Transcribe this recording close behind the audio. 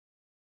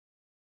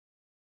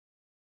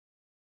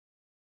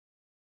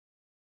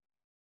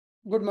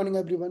Good morning,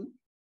 everyone.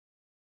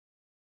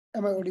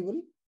 Am I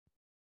audible?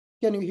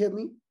 Can you hear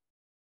me?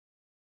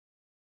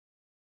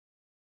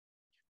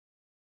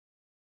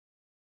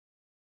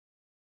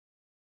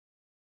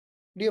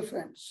 Dear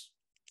friends,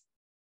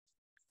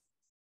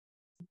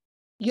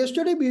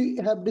 yesterday we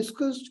have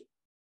discussed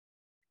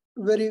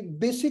very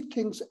basic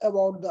things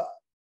about the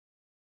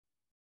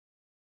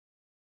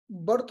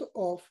birth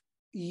of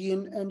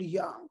yin and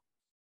yang.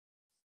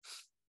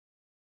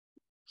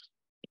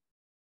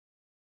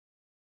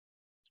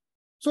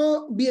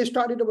 So we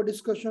started our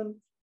discussion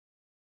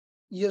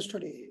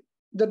yesterday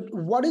that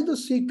what is the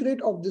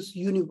secret of this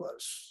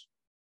universe?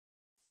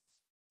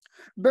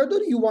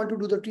 Whether you want to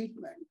do the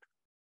treatment,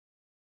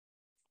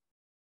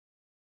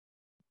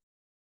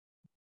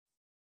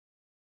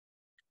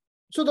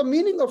 so the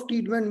meaning of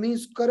treatment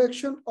means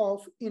correction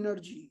of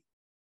energy,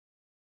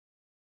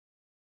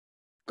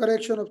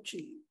 correction of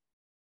chi,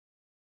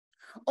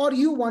 or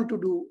you want to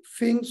do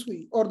feng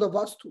shui or the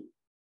vastu.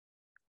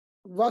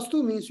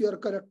 Vastu means you are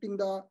correcting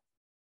the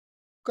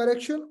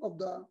correction of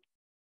the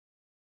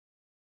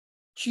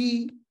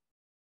chi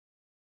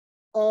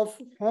of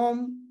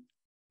home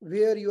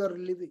where you are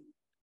living.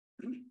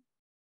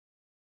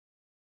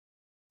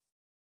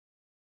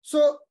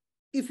 So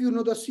if you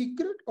know the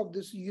secret of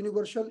this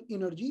universal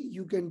energy,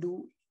 you can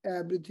do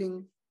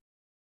everything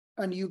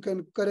and you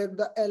can correct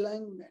the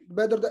alignment,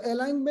 whether the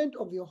alignment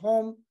of your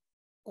home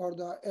or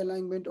the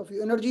alignment of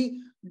your energy.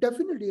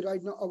 Definitely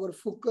right now our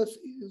focus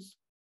is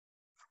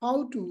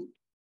how to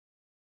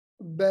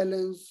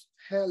balance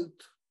health.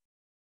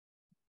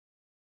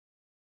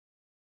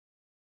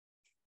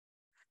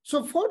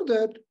 So for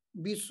that,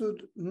 we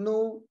should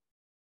know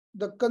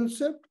the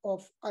concept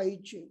of I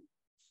Ching,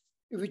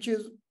 which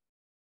is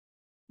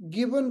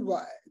given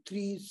by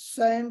three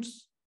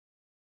saints,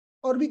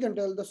 or we can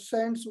tell the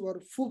saints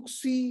were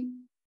Fuxi,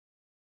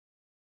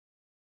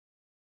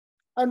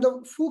 and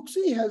the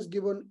Fuxi has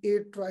given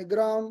 8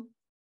 trigram.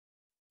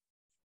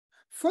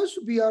 First,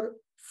 we are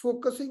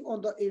focusing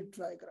on the 8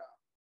 trigram.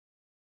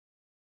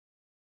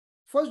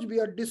 First, we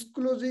are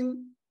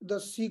disclosing the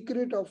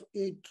secret of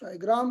 8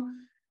 trigram.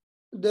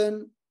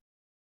 Then,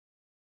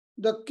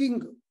 the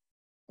king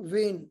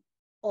vein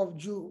of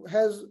Jew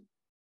has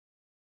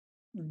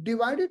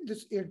divided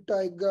this 8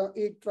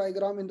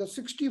 trigram in the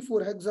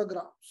 64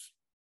 hexagrams.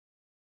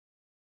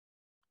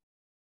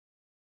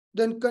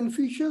 Then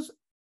Confucius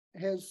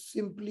has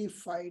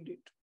simplified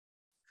it.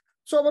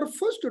 So our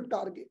first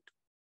target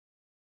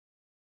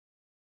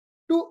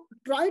to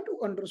try to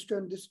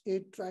understand this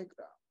 8 trigram,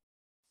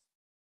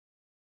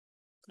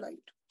 right?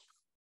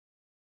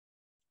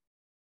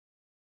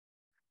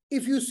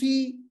 If you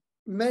see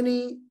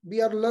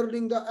we are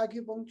learning the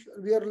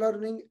acupuncture, we are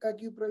learning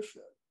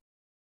acupressure,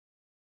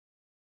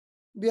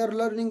 we are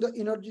learning the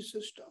energy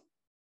system.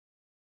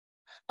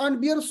 And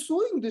we are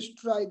showing this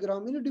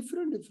trigram in a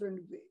different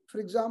way. For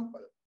example,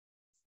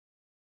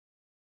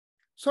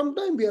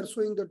 sometimes we are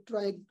showing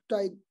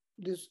the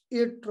this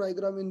 8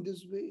 trigram in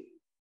this way,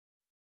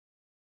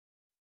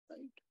 right?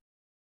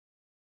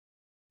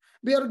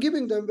 We are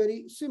giving them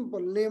very simple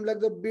name like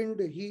the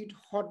wind, heat,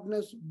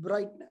 hotness,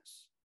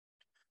 brightness,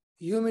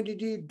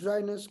 humidity,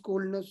 dryness,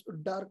 coldness,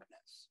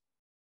 darkness.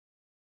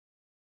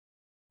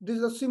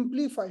 These are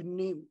simplified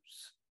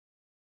names.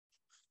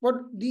 But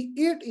the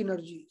 8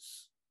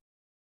 energies,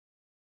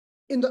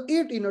 in the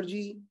 8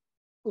 energy,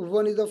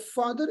 one is the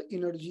father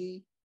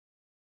energy,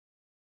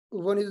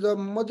 one is the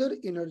mother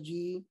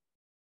energy,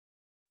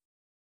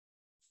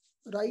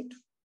 right?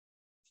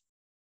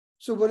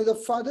 So one is the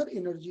father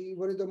energy,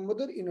 one is the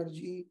mother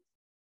energy,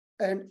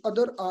 and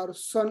other are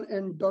son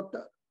and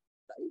daughter,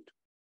 right?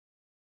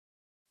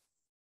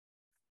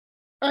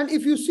 And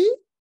if you see,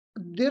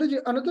 there is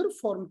another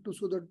form to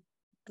show the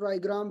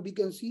trigram. We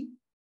can see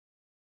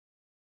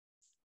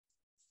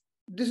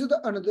this is the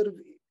another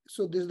way.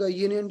 So this is the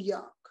yin and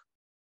yang.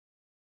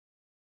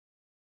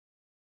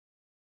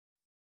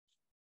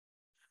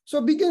 So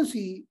we can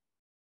see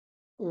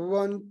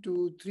 1,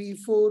 2, 3,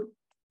 4,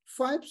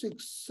 5,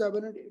 6,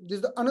 7, and 8. This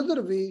is the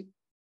another way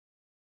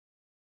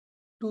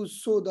to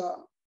show the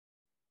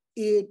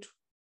 8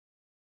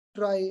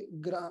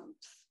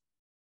 trigrams.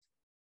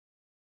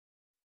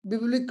 We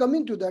will be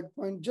coming to that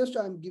point. Just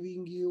I'm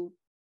giving you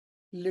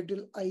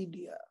little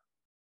idea,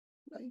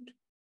 right?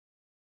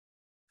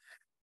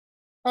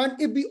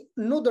 And if we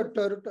know the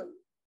turtle,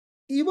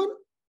 even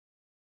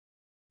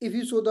if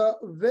you show the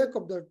wake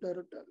of the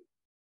turtle,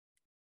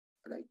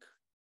 right?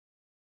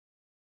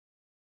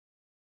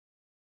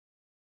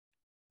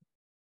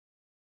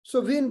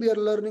 So when we are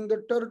learning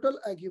the turtle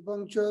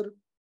acupuncture,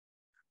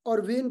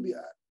 or when we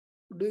are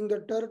doing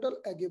the turtle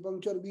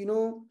acupuncture, we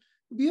know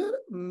we are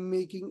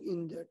making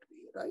in that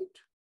way, right?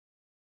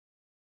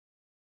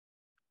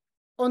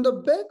 On the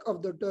back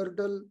of the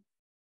turtle,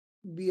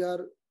 we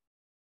are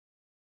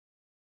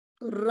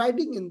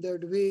writing in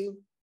that way.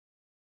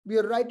 We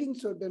are writing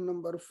certain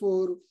number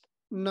 4,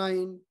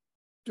 9,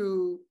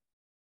 2,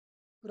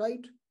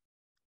 right?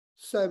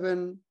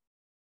 7,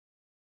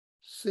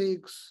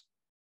 6,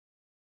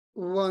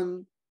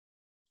 1,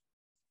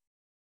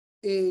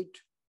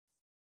 8,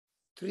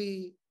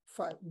 3,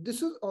 5.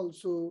 This is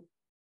also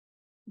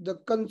the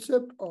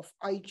concept of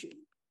I Ching.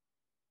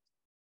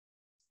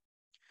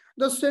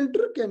 The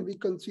center can be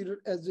considered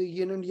as a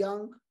yin and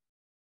yang,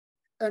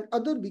 and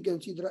other we can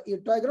see there are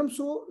 8 diagrams.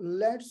 So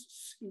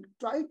let's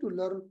try to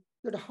learn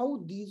that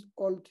how these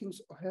all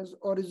things has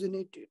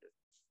originated.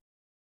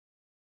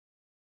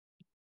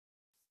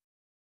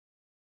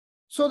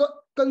 So the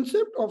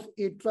concept of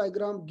a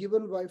trigram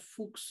given by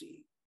Fuchs,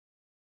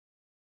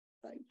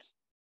 right?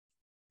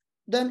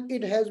 Then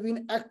it has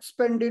been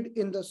expanded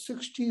in the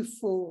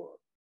 64.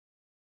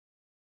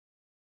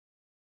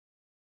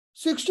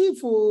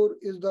 64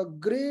 is the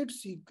great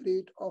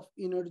secret of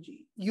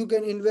energy. You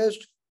can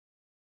invest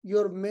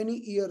your many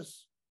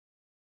years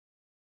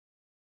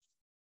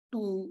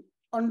to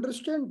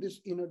understand this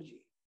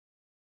energy.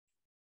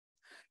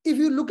 If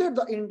you look at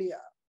the India,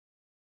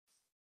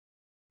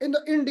 in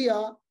the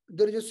India,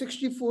 there is a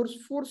 64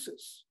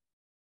 forces.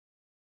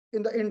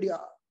 In the India,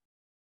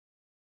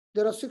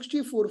 there are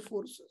 64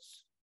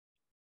 forces.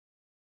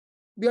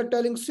 We are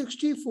telling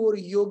 64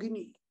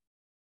 yogini.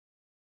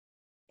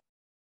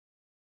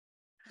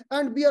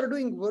 And we are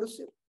doing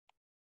worship.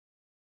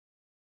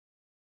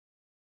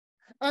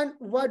 And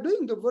while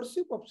doing the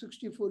worship of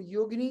 64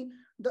 yogini,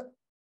 the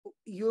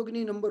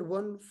yogini number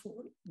 1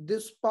 for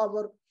this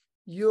power,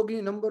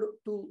 yogini number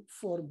 2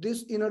 for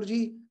this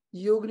energy,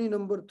 yogini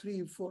number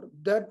 3 for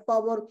that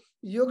power,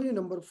 yogini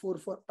number 4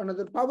 for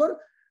another power.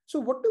 So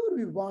whatever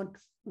we want,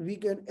 we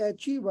can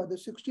achieve by the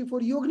 64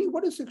 yogini.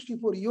 What is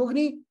 64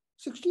 yogini?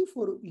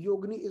 64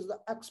 yogini is the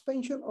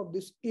expansion of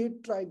this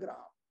 8 trigram.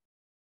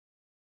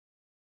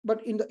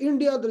 But in the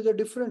India, there is a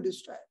different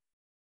style.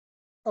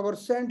 Our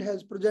saint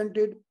has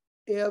presented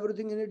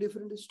everything in a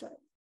different style.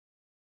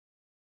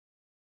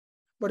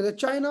 But in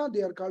China,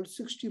 they are called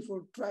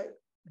 64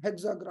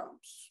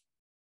 hexagrams.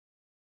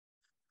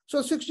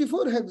 So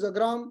 64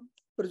 hexagram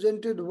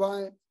presented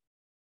by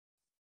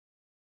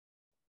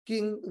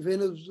King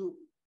Wenuzhu.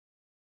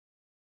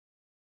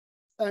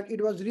 And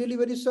it was really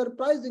very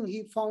surprising.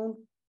 He found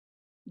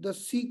the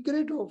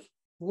secret of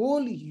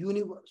whole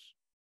universe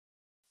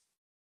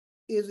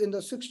is in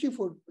the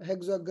 64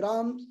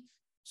 hexagrams.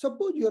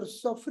 Suppose you are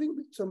suffering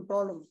with some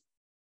problem,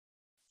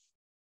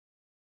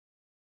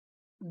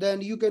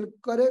 then you can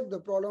correct the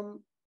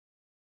problem.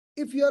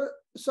 If you are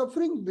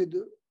suffering with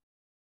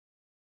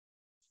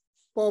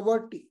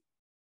poverty,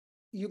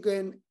 you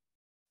can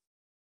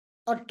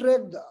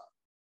attract the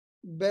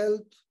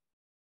wealth.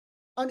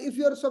 And if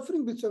you are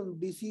suffering with some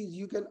disease,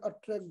 you can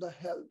attract the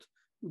health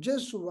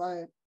just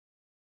by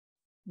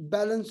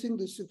balancing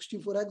the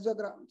 64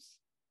 hexagrams.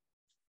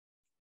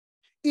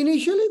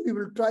 Initially, we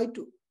will try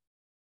to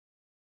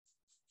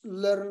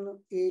learn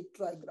 8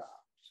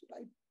 trigrams,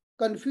 right?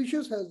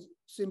 Confucius has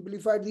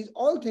simplified these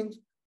all things.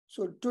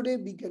 So today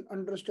we can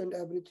understand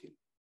everything.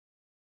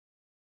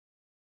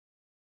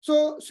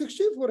 So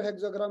 64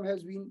 hexagram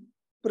has been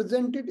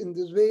presented in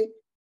this way.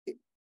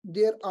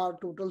 There are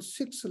total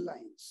 6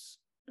 lines,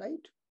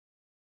 right?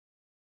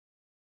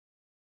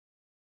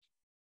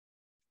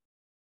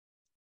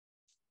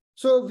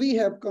 So we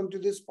have come to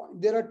this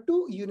point. There are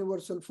 2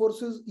 universal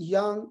forces,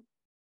 yang,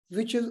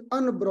 which is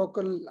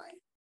unbroken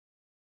line,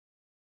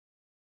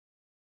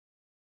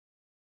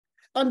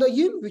 and the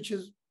yin, which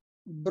is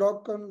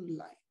broken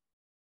line.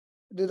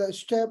 This is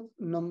step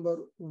number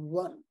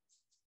 1,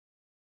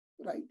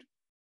 right?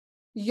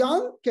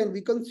 Yang can be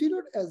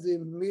considered as a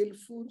male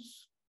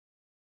force,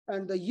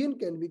 and the yin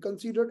can be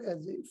considered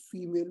as a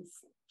female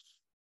force.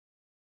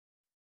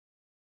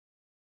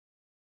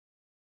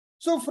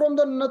 So from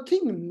the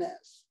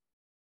nothingness,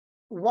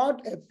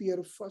 what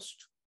appear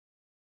first?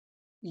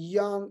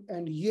 Yang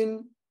and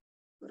yin,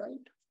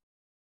 right?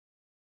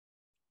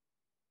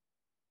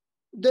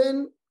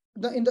 Then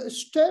in the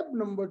step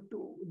number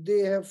 2, they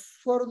have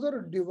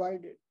further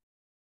divided.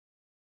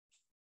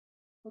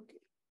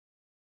 Okay.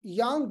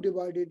 Yang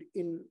divided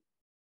in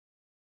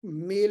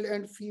male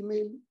and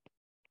female.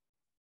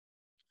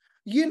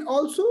 Yin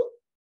also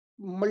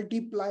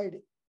multiplied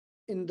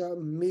in the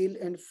male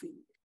and female.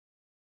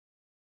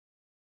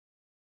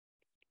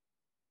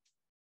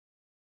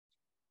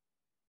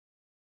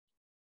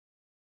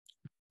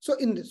 So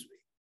in this way.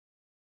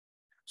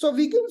 So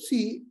we can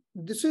see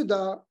this is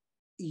the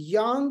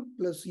yang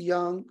plus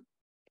yang.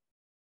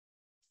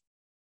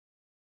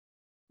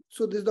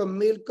 So this is the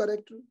male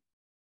character.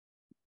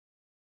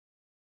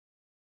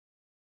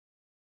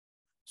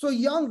 So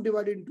yang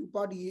divided into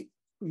part,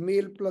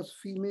 male plus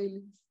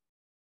female.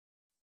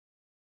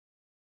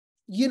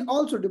 Yin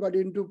also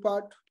divided into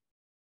part,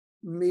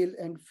 male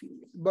and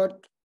female.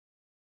 But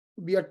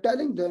we are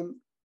telling them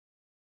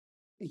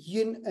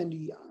yin and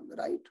yang,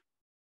 right?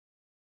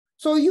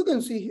 So you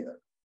can see here,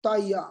 Tai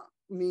yang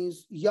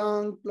means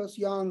yang plus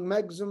yang,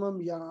 maximum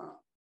yang.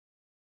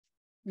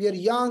 Where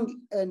yang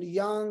and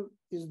yang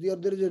is there,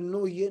 there is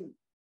no yin,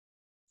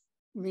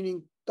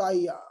 meaning Tai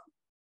yang.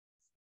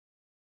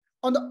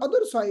 On the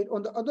other side,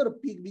 on the other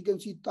peak, we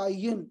can see Tai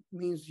yin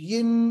means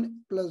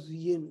yin plus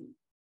yin.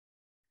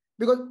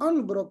 Because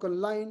unbroken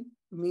line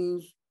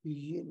means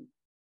yin,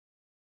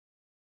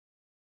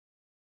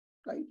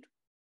 right?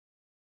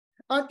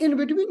 And in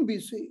between we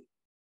see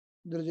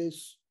there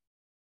is,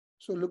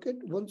 so look at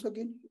once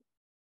again.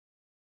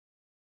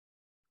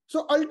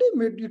 So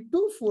ultimately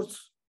two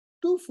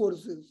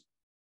forces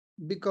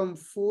become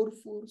four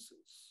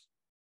forces.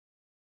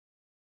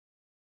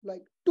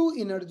 Like two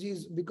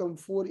energies become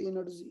four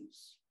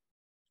energies.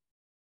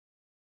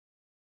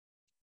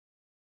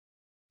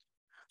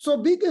 So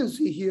we can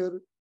see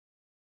here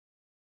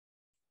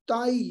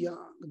Tai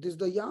Yang, this is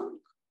the Yang.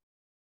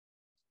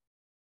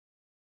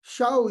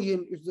 Shao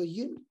Yin is the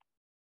Yin.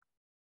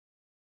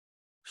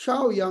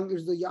 Shao Yang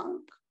is the Yang.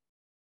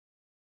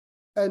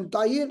 And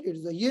Tai Yin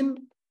is the Yin.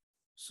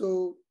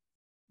 So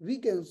we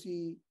can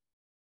see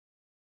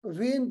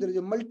when there is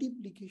a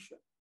multiplication.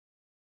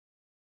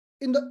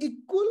 In the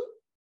equal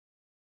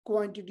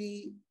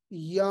quantity,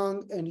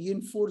 Yang and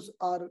Yin force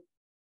are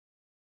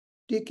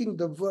taking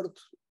the worth,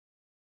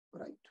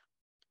 right?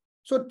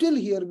 So till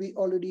here, we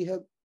already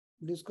have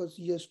discussed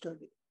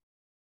yesterday.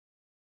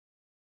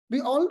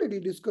 We already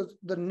discussed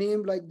the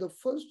name, like the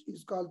first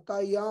is called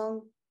Tai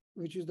Yang,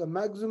 which is the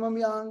maximum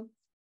Yang.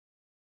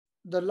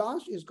 The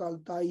last is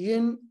called Tai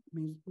Yin,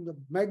 means the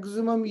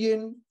maximum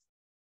Yin.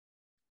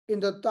 In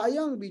the Tai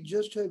Yang, we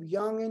just have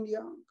Yang and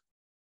Yang,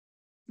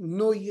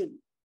 no Yin.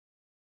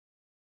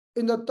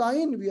 In the Tai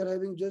Yin, we are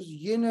having just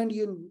Yin and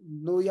Yin,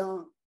 no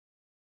Yang.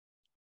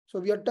 So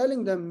we are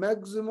telling them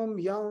maximum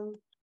Yang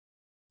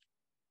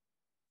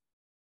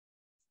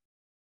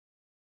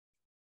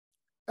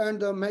and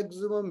the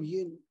maximum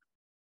Yin.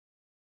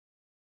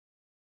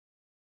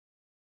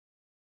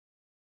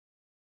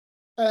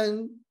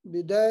 And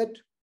with that,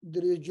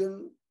 there is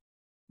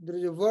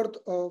a worth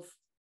of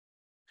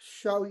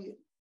Shao Yin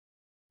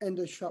and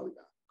the Shao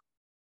Yang.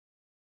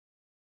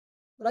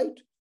 Right?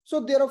 So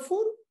there are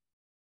four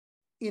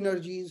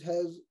energies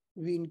has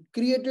been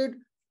created,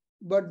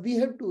 but we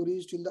have to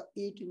reach till the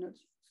 8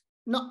 energies.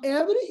 Now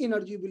every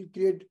energy will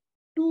create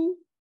two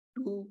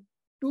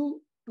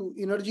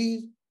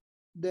energies,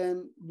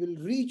 then will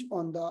reach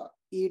on the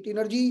 8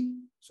 energy.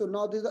 So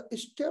now there's a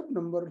step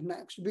number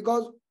next,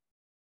 because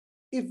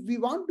if we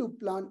want to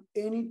plan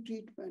any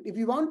treatment, if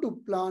we want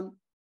to plan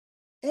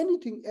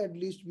anything, at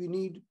least we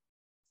need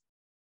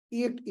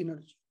 8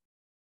 energy.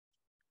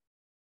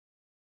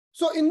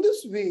 So in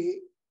this way,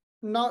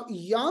 now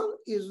Yang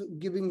is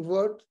giving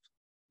birth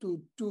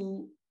to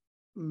 2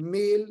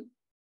 male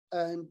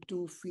and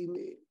 2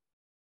 female.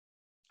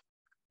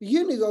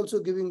 Yin is also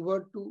giving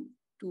birth to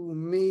 2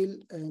 male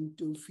and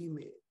 2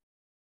 female.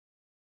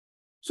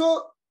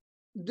 So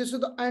this is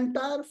the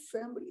entire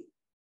family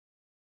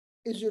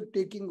is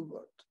taking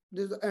birth.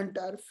 This is the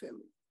entire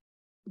family.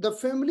 The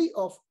family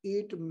of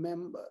 8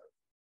 members,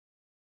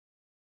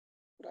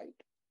 right?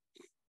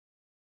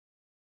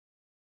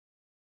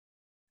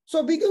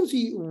 So we can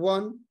see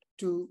 1,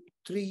 2,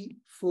 3,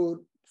 4,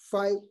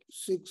 5,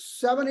 6,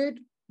 7, 8.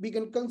 We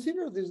can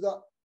consider this the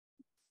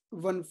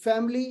one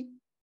family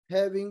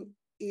having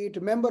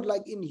 8 members.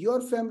 Like in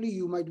your family,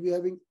 you might be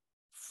having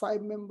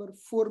 5 members,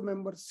 4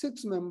 members,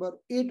 6 members,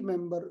 8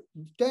 members,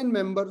 10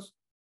 members.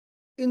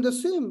 In the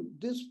same,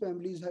 this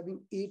family is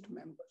having 8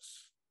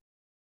 members.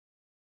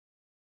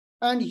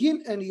 And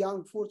Yin and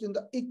Yang force in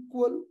the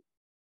equal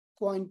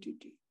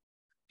quantity.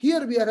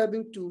 Here we are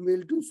having 2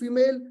 male, 2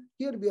 female.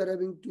 Here we are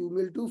having 2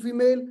 male, 2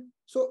 female.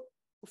 So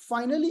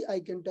finally, I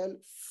can tell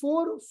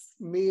 4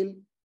 male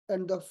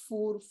and the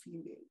 4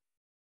 female.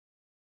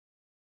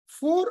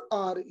 4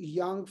 are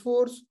Yang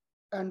force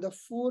and the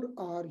 4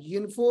 are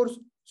Yin force.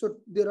 So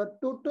there are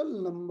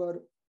total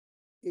number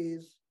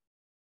is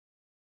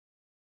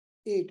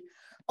 8.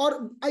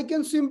 Or I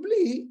can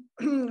simply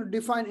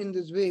define in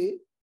this way.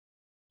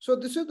 So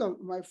this is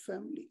my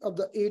family of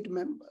the 8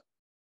 members.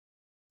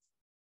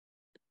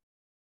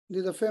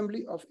 This is a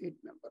family of 8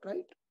 members,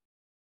 right?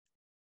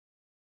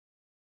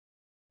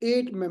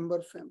 8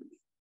 member family.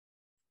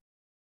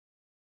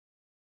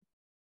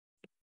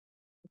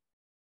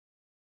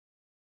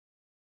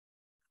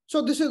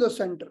 So this is the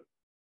center.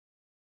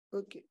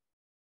 Okay.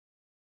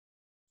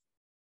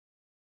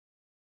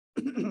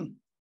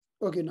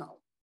 Okay, now.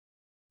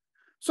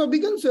 So we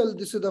can say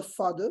this is the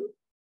father.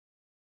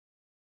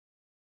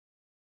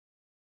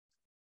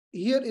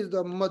 Here is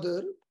the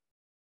mother.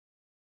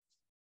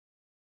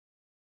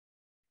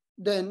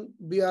 Then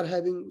we are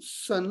having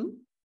son,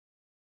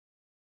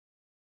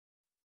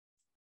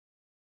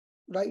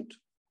 right?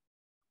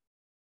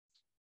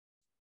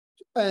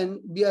 And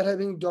we are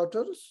having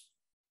daughters.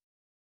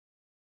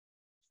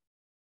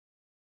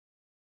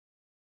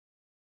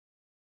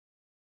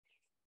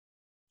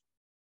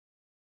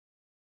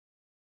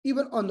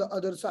 Even on the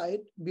other side,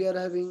 we are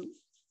having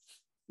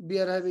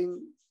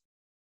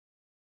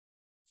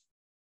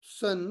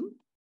son.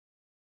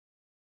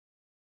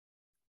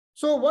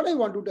 So what I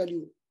want to tell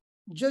you,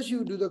 just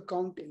you do the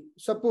counting.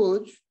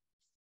 Suppose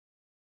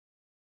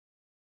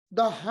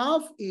the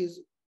half is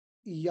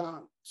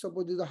Yang.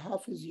 Suppose the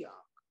half is Yang.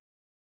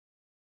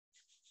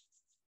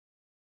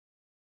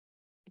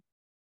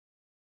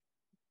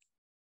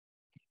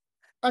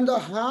 And the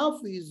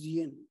half is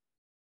Yin.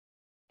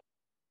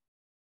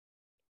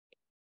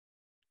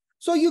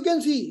 So you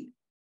can see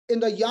In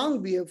the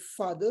yang, we have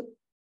father,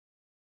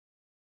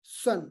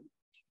 son,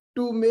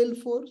 two male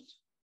force,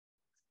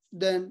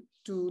 then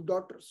two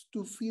daughters,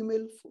 two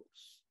female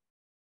force.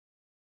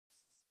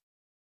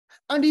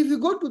 And if you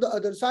go to the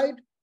other side,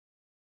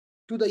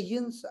 to the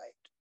yin side,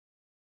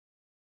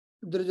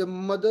 there is a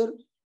mother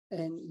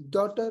and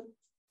daughter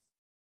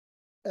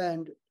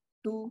and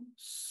two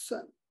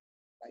sons,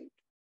 right?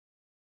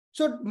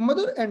 So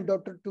mother and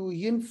daughter, two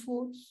yin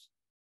force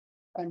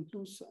and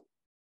two sons.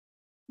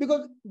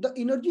 Because the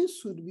energies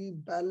should be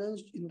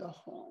balanced in the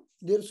home.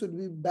 There should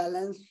be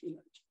balanced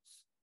energies.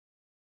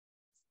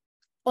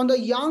 On the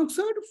yang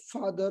side,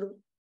 father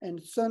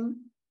and son.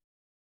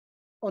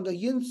 On the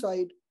yin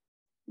side,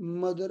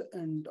 mother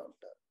and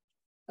daughter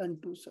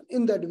and two sons.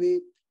 In that way,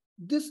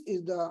 this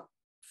is the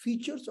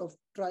features of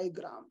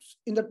trigrams.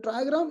 In the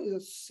trigram is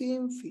the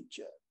same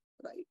feature,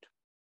 right?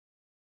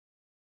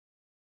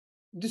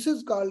 This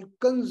is called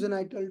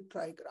congenital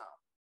trigram.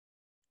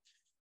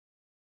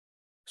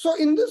 So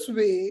in this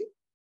way,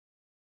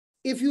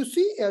 if you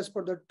see as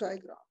per the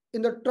trigram,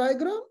 in the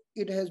trigram,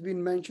 it has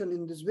been mentioned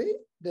in this way,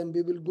 then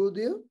we will go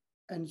there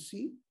and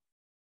see.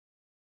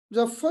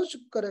 The first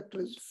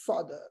character is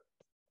father,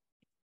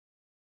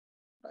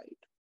 right?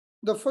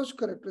 The first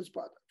character is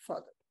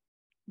father.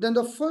 Then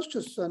the first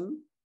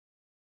son,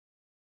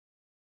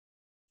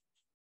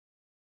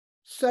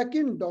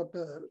 second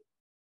daughter,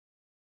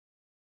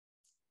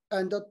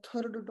 and the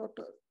third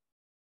daughter.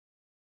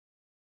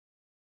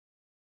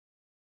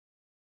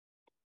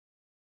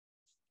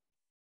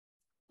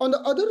 On the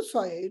other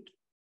side,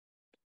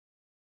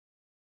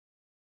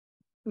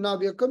 now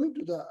we are coming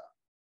to the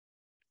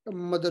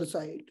mother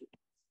side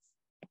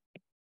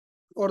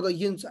or the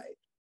yin side.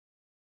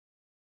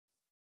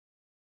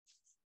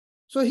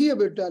 So here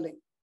we're telling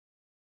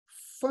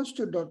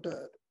first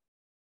daughter,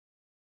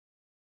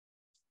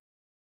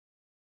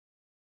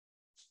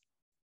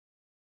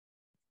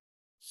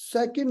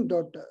 second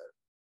daughter,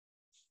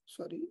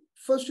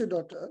 first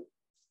daughter,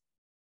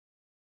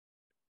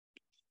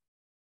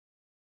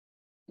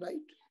 right?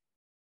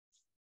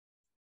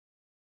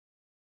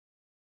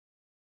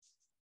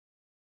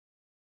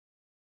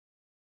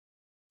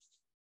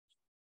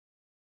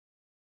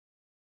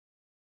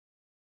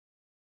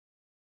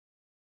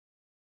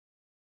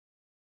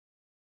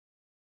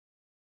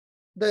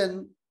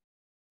 Then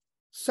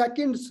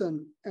second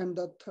son and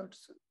the third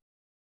son.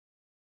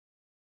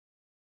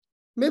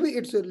 Maybe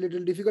it's a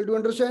little difficult to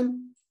understand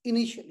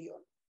initially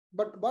on,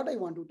 but what I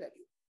want to tell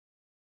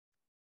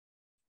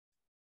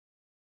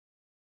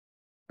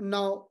you.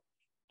 Now,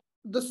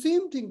 the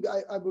same thing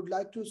I would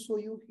like to show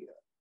you here.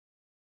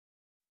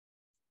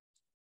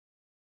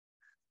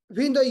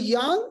 When the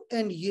yang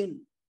and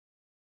yin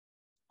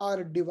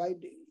are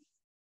dividing,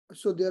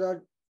 so there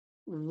are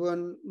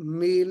one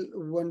male,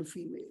 one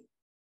female.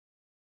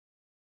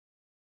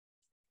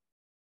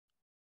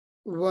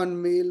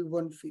 One male,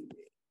 one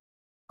female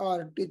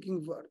are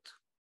taking birth.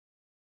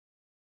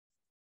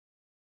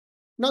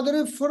 Now there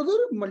is further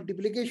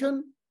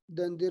multiplication,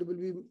 then there will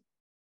be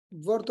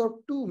birth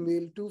of two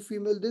male, two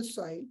female this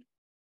side,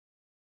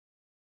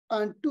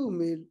 and two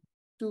male,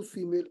 two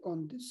female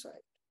on this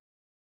side.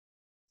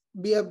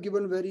 We have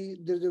given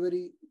there's a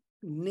very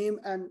name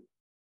and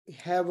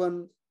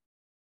heaven,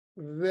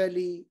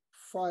 valley,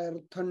 fire,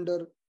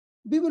 thunder.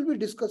 We will be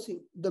discussing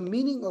the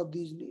meaning of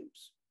these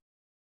names.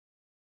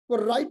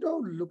 But right now,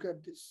 look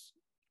at this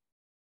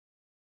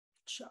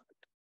chart.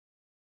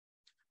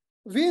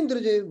 When there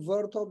is a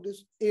worth of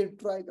this 8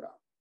 trigram,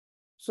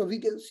 so we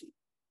can see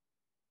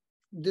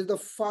this is the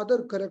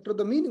father character,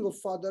 the meaning of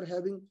father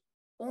having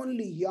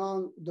only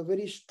yang, the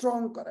very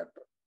strong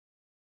character.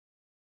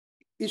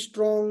 A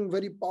strong,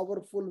 very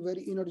powerful,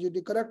 very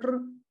energetic character,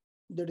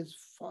 that is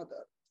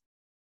father.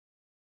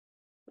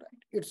 Right?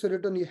 It's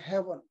written in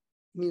heaven,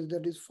 means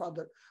that is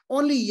father.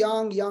 Only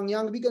yang, yang,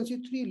 yang, we can see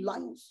 3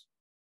 lines.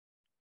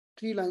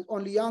 3 lines,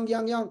 only yang,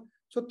 yang, yang.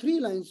 So 3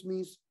 lines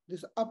means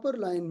this upper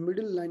line,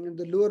 middle line, and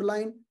the lower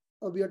line.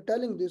 We are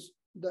telling this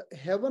the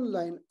heaven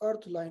line,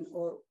 earth line,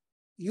 or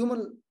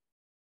human,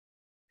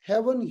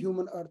 heaven,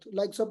 human, earth.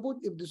 Like suppose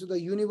if this is the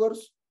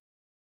universe,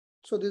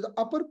 so this is the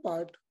upper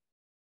part,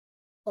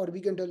 or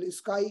we can tell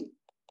sky.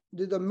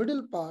 This is the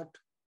middle part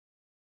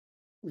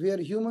where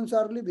humans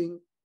are living,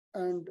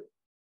 and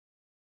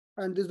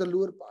this is the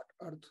lower part,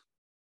 earth.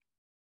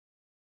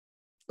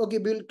 Okay,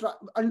 we'll try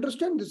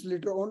understand this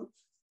later on.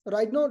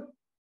 Right now,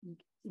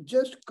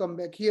 just come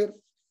back here.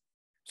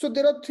 So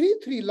there are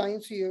three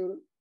lines here.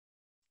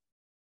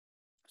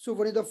 So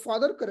one is the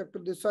father character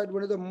this side,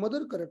 one is the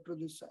mother character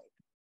this side.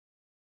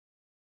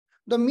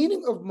 The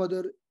meaning of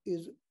mother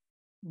is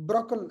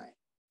broken line.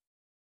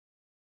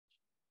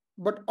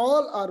 But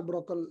all are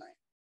broken line,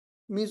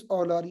 means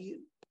all are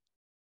yin.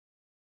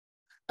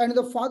 And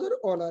the father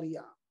all are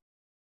yang.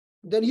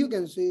 Then you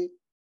can say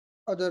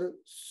other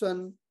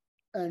son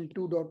and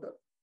 2 daughter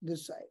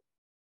this side.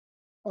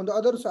 On the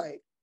other side,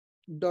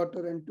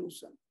 daughter and 2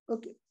 sons.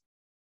 Okay.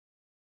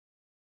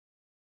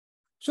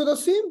 So the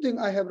same thing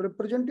I have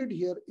represented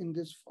here in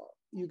this form.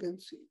 You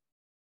can see.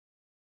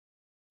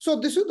 So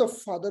this is the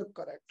father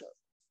character.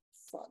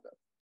 Father.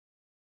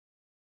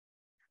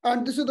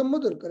 And this is the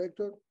mother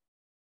character,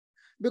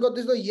 because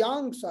this is the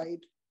yang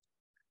side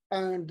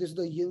and this is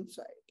the yin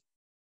side,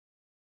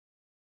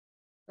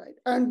 right?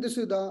 And this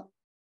is the,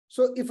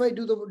 so if I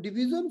do the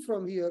division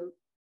from here,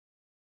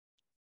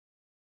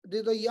 this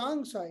is the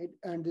yang side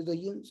and this is the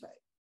yin side.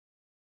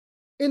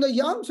 In the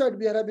yang side,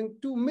 we are having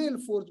two male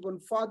force, one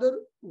father,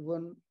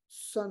 one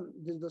son.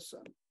 This is the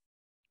son.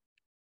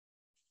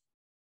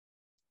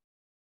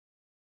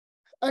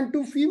 And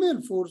two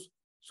female force.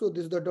 So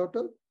this is the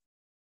daughter.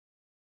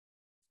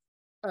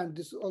 And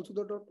this is also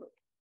the daughter.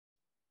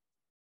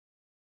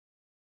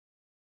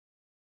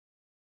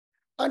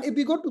 And if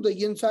we go to the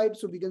yin side,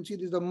 so we can see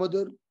this is the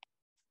mother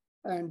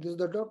and this is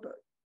the daughter.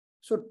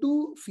 So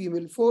two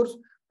female force.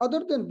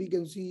 Other than we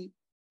can see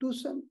two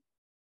son,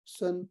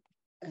 son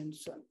and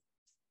son.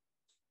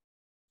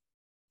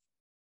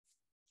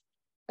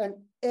 And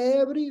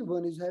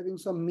everyone is having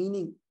some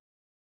meaning.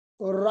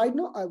 Right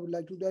now, I would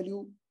like to tell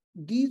you,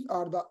 these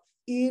are the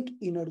 8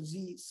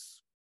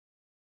 energies.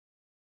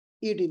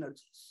 8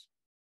 energies,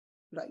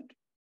 right?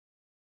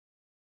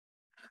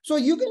 So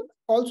you can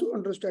also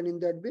understand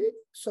in that way.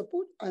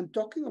 Suppose I'm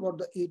talking about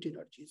the 8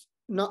 energies.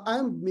 Now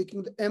I'm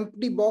making the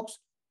empty box,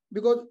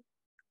 because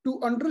to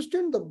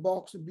understand the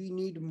box, we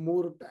need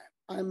more time.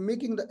 I'm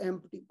making the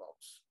empty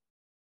box.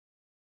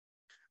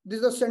 This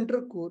is the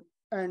center core,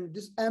 and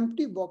this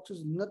empty box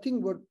is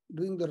nothing but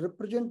doing the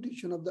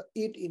representation of the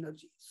 8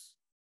 energies,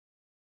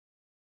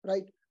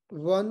 right?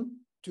 1,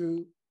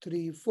 2,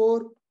 3,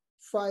 4,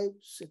 5,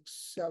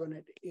 6, 7,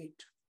 and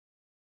 8.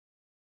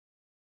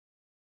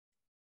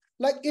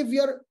 Like if we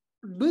are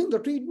doing the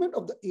treatment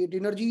of the 8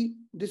 energy,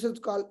 this is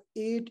called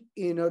 8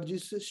 energy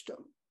system,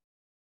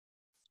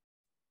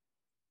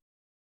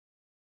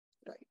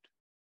 right?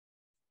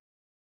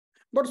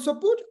 But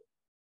suppose,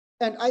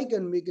 and I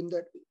can make in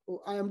that,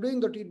 oh, I am doing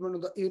the treatment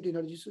of the 8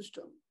 energy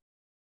system.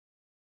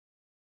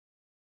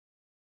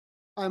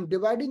 I'm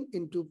dividing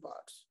in 2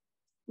 parts.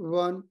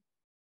 1,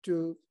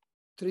 2,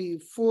 3,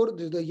 4.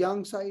 This is the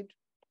yang side.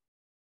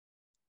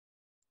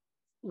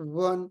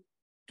 1,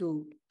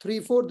 2, 3,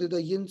 4. This is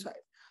the yin side.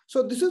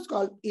 So this is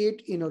called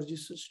 8 energy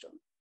system.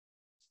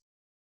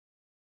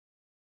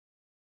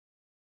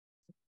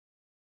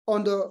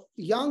 On the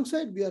yang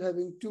side, we are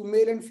having 2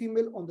 male and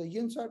female. On the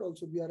yin side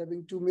also, we are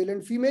having 2 male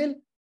and female.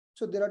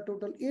 So there are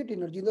total 8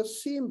 energy in the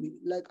same way.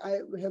 Like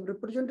I have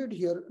represented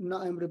here, now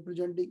I am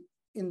representing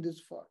in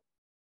this form.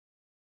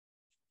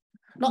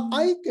 Now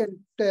I can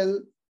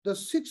tell the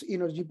 6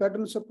 energy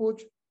pattern.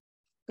 Suppose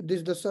this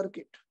is the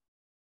circuit.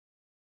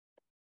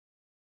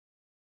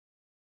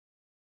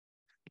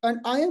 And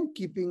I am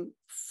keeping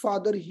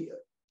father here.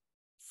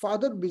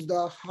 Father is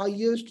the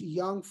highest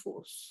yang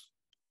force.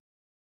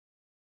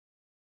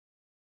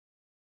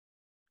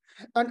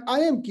 And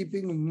I am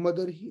keeping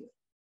mother here.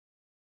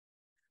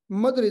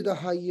 Mother is the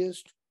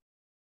highest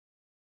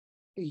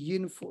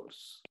yin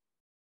force.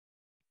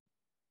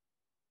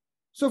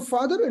 So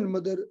father and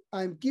mother,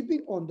 I am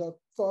keeping on the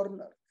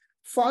corner.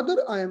 Father,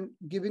 I am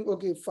giving,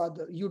 okay,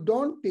 father, you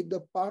don't take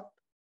the part,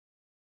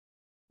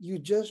 you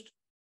just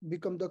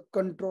become the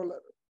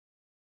controller.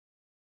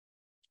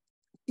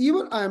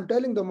 Even I am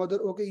telling the mother,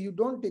 okay, you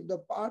don't take the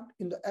part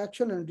in the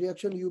action and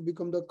reaction, you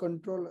become the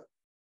controller.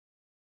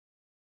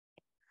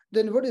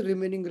 Then what is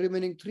remaining?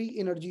 Remaining 3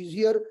 energies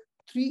here,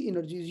 3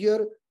 energies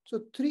here. So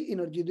 3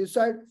 energy this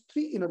side,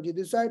 3 energy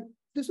this side.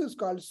 This is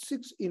called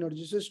 6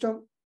 energy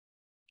system.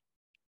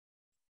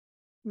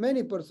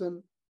 Many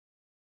person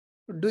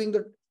doing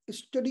the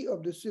study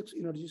of the 6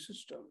 energy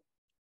system,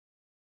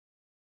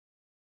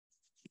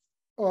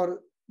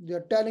 or they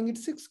are telling it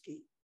 6K,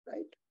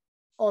 right?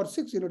 Or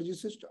 6 energy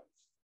system,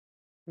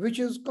 which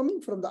is coming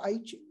from the I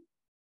Ching,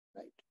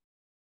 right?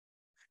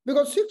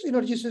 Because 6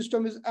 energy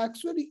system is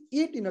actually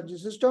 8 energy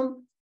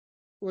system.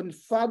 When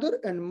father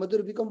and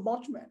mother become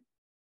watchman,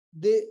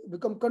 they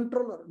become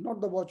controller,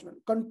 not the watchman,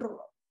 controller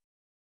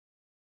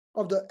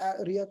of the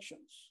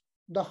reactions,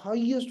 the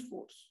highest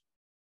force.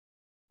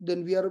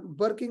 Then we are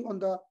working on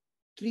the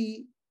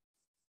 3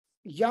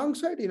 yang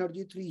side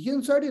energy, 3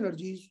 yin side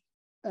energies,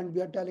 and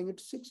we are telling it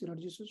 6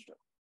 energy system,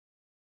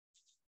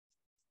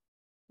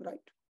 right?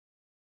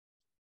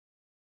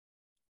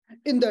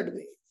 In that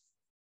way,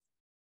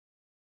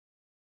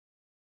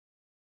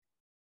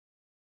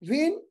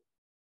 when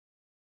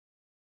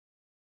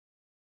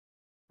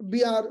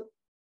we are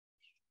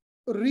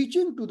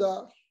reaching to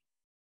the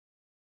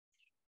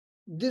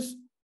this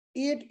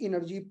 8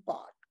 energy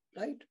part,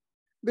 right?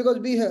 Because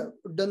we have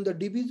done the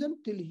division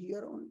till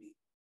here only,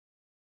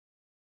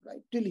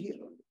 right? Till here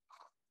only.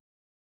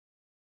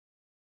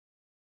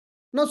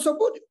 Now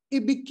suppose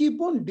if we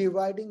keep on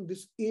dividing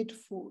this 8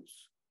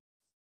 force,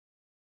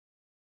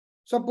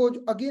 suppose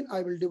again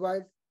I will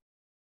divide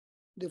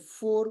the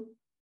 4,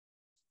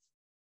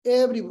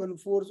 every one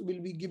force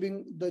will be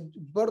giving the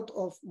birth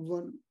of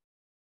 1.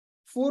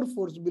 4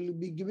 force will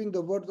be giving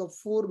the birth of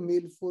 4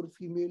 male, 4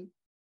 female,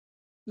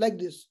 like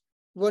this.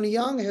 1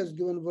 yang has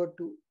given birth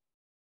to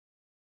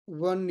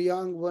 1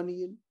 yang, 1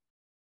 yin.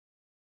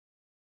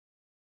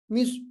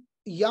 Means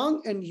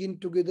yang and yin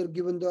together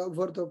given the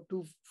birth of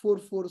 4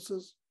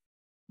 forces.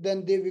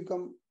 then they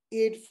become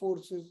 8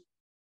 forces,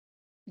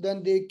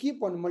 then they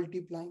keep on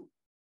multiplying.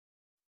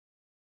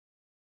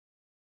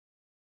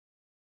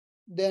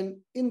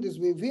 Then in this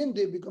way, when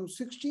they become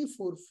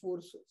 64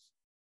 forces,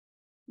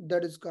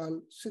 that is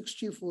called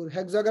 64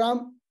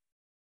 hexagram.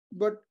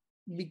 But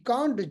we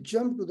can't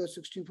jump to the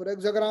 64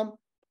 hexagram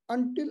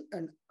until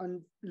and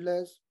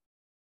unless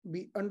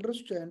we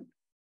understand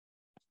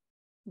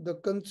the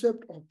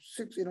concept of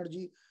 6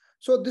 energy.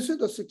 So this is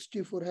the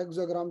 64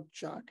 hexagram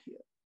chart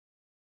here.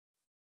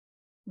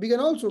 We can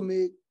also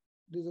make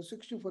this a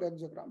 64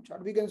 hexagram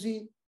chart. We can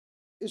see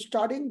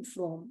starting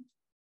from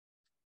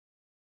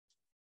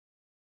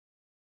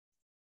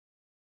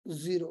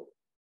 0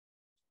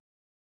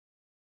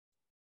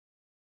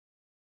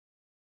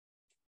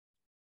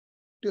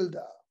 till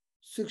the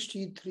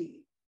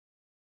 63.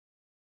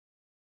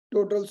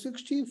 Total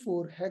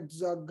 64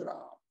 hexagrams.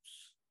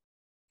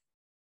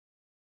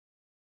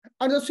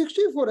 And the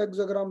 64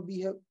 hexagram, we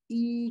have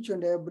each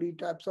and every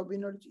types of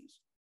energies.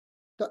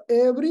 The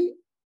every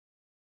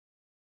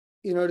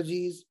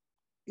energies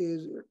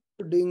is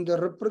doing the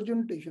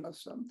representation of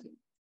something,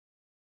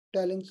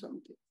 telling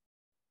something,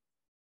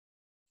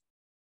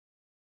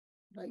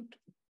 right?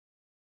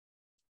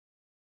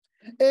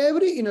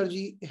 Every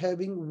energy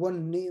having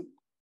one name.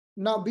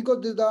 Now,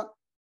 because this is the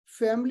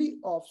family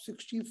of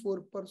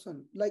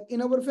 64%, like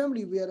in our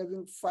family, we are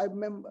having 5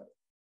 members.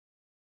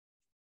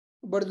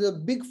 But the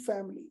big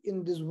family,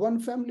 in this one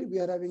family, we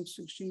are having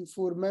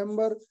 64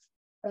 members,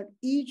 and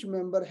each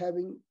member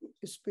having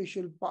a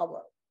special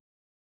power.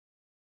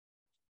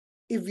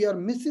 If we are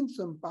missing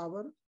some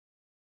power,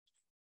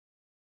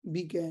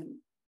 we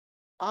can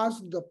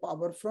ask the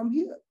power from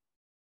here.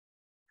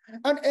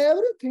 And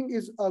everything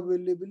is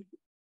available.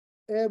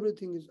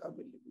 Everything is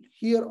available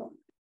here on.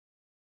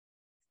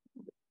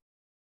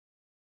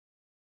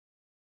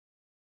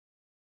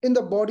 In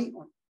the body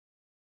on.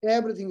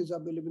 Everything is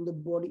available in the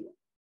body.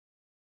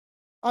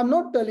 I'm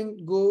not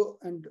telling go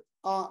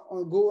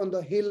on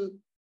the hill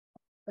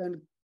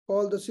and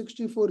call the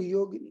 64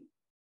 yogini.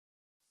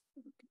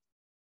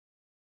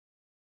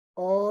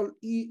 All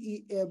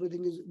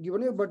everything is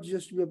given here, but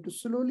just we have to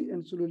slowly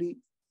and slowly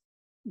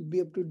be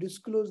able to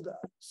disclose the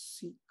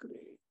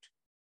secret.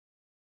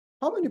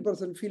 How many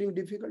person feeling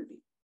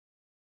difficulty?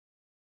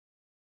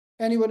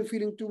 Anyone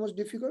feeling too much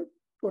difficult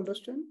to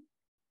understand?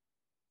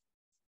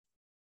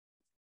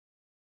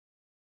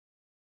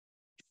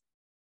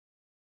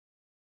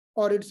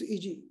 Or it's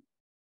easy?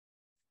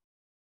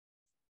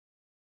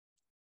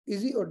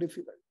 Easy or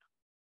difficult?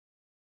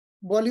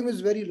 Volume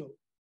is very low.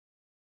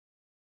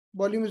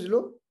 Volume is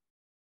low.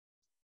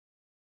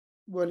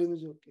 Volume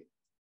is okay.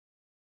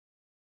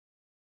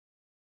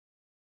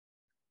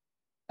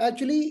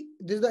 Actually,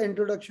 this is the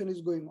introduction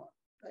is going on,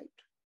 right?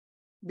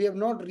 We have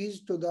not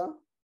reached to the,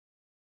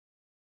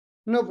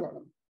 no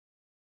problem.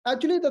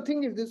 Actually, the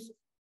thing is this,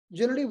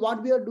 generally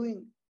what we are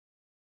doing,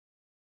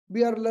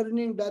 we are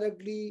learning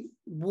directly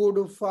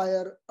wood,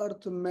 fire,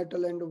 earth,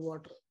 metal, and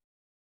water.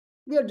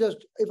 We are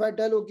just, if I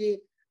tell, okay,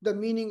 the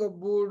meaning of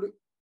wood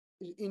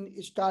in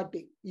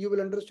starting, you will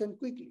understand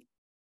quickly.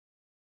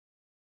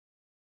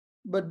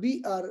 But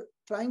we are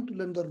trying to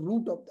learn the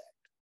root of that.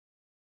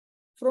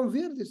 From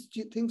where these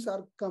things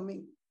are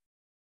coming.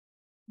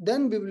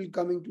 Then we will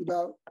coming to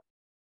the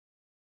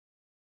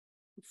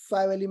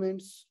 5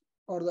 elements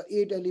or the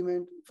 8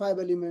 element, 5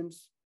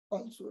 elements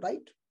also,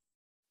 right?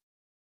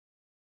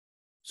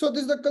 So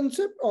this is the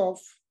concept of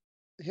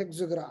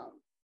hexagram.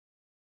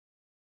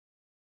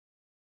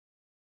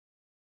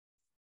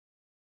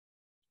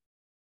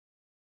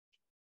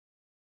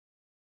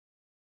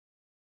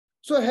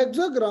 So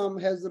hexagram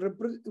has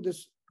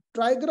this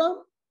trigram,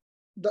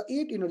 the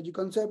 8 energy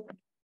concept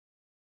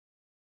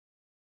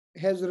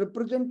has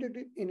represented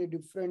it in a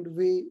different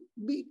way.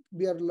 We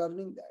are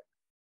learning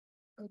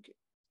that. Okay.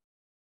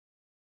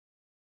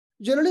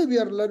 Generally, we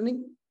are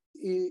learning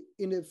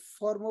in a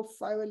form of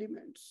 5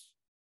 elements.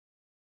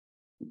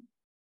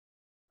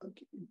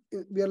 Okay.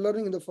 We are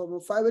learning in the form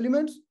of 5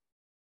 elements.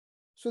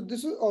 So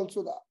this is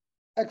also the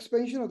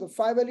expansion of the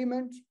 5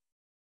 elements.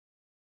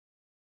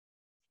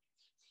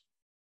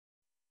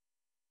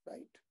 Right.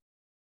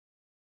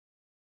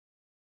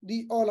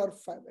 These all are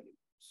 5 elements.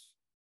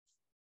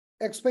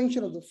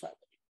 Expansion of the 5 elements.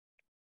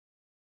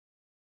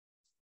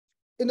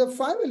 In the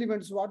 5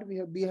 elements, what we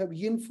have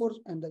yin force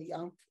and the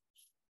yang force.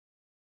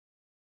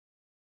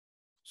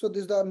 So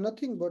these are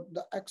nothing but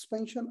the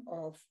expansion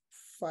of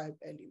 5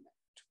 elements.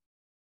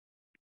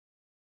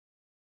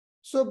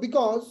 So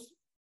because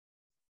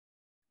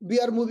we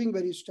are moving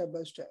very step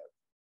by step.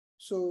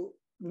 So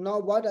now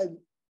what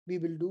we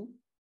will do,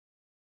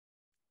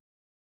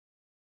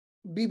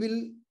 we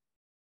will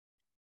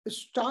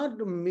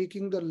start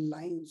making the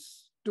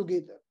lines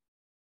together.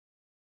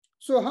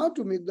 So how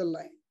to make the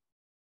line?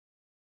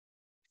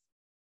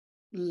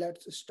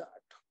 Let's start.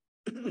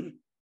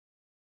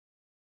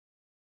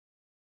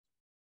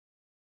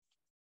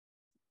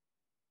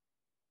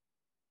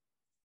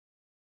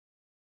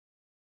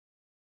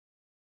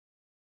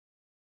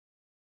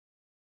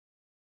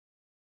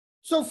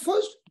 So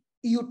first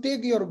you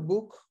take your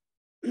book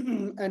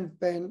and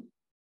pen,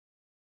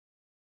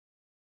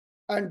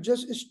 and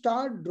just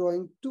start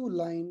drawing two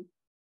lines.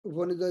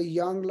 One is the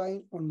yang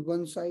line on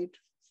one side.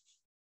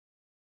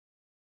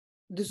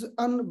 This is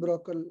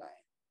unbroken line.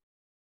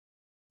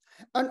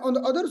 And on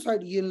the other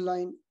side, yin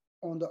line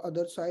on the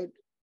other side.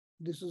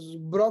 This is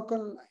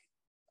broken line.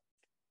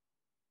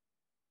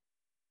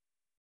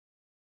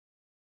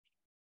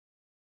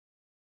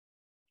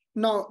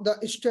 Now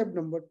the step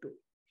number 2.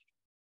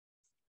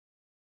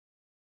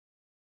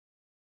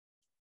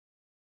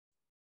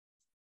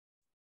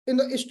 In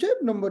the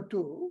step number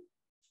 2,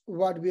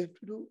 what we have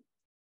to do?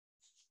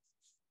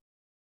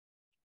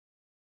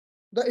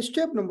 The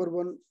step number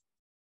 1,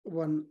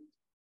 one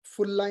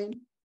full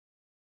line.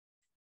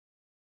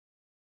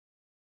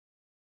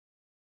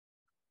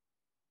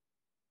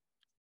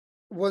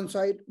 One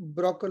side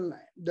broken line.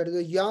 That is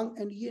a yang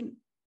and yin.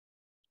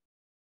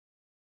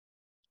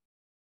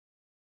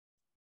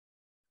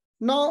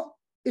 Now,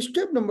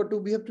 step number 2,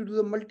 we have to do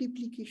the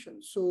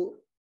multiplication. So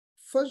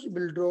first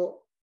we'll draw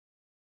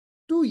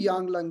two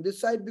yang line this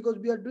side because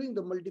we are doing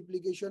the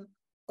multiplication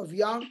of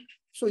yang.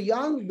 So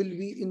yang will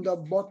be in the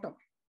bottom.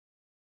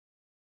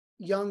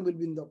 Yang will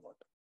be in the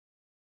bottom.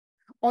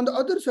 On the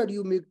other side,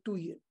 you make two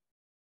yin.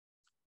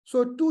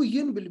 So two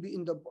yin will be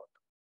in the bottom.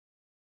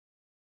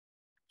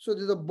 So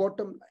this is the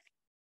bottom line.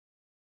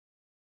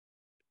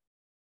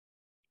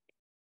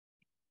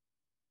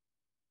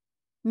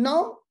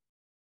 Now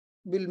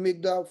we'll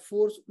make the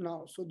force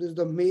now. So this is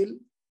the male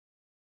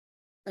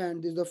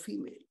and this is the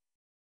female.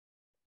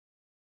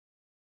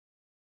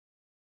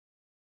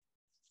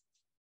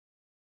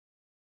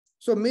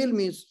 So male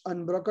means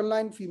unbroken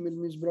line, female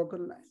means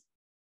broken line.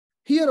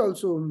 Here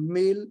also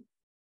male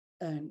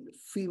and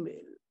female.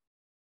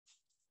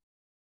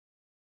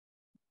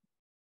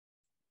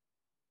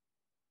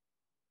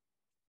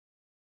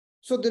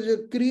 So there is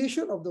a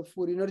creation of the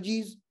four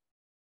energies,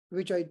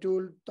 which I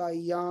told: Tai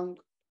Yang,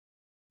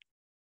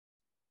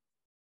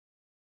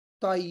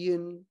 Tai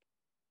Yin,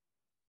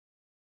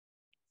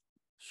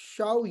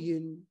 Shao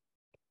Yin,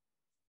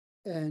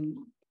 and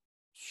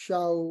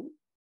Shao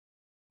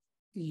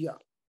Yang.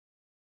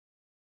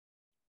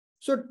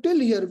 So till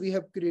here we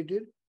have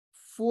created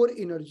four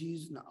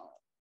energies now.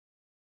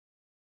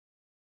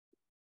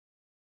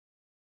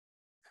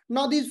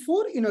 Now these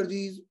four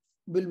energies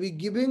will be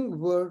giving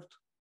birth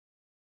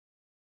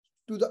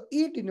to the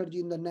 8 energy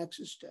in the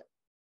next step.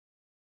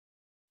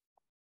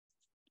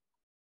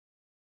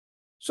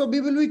 So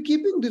we will be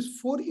keeping this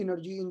 4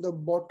 energy in the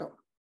bottom.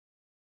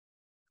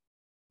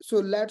 So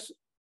let's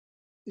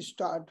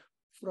start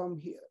from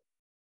here.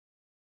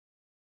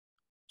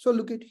 So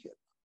look at here.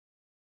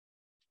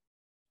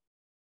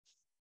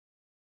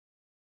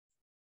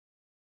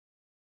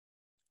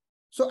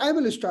 So I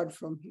will start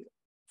from here,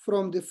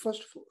 from the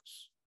first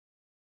force.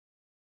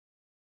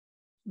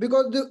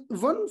 Because the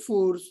one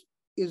force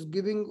is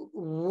giving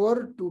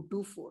word to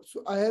 2 force.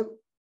 So I have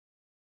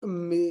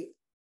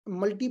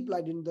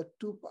multiplied in the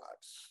 2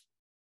 parts.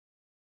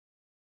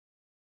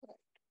 Right.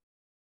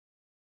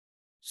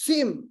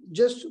 Same,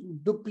 just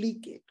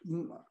duplicate.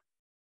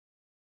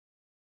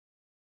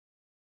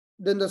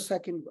 Then the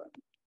second one.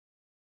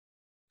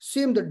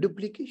 Same, the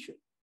duplication.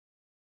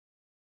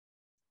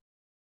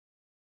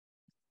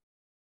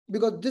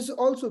 Because this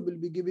also will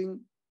be giving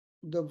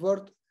the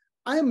worth.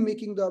 I am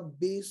making the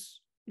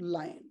base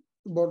line,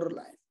 border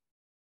line.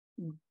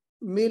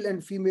 Male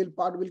and female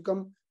part will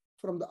come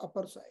from the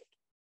upper side.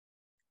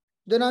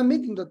 Then I'm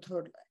making the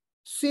third line.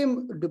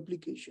 Same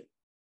duplication.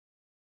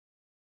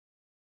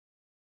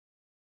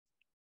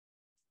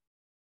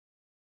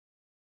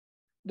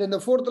 Then the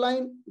fourth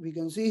line, we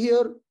can see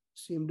here,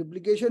 same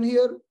duplication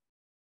here.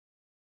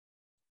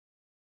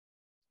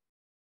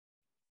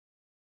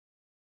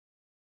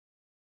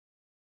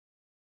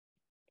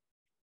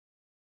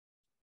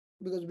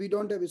 Because we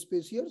don't have a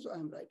space here, so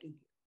I'm writing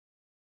here.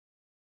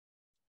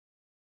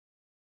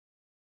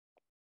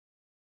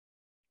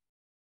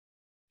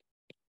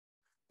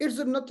 It's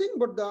nothing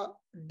but the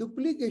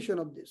duplication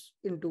of this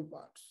in 2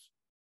 parts.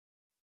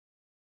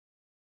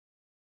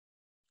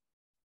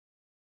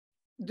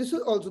 This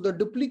is also the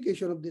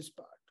duplication of this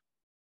part.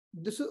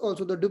 This is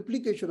also the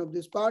duplication of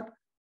this part.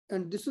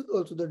 And this is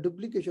also the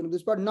duplication of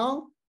this part.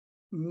 Now,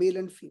 male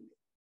and female.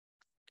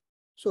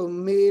 So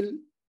male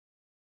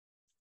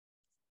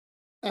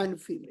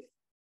and female.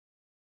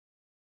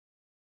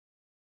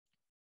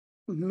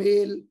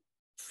 Male,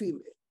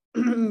 female.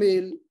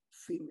 Male,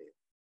 female.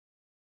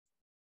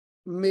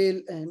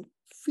 Male and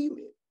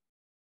female.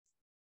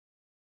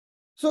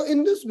 So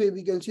in this way,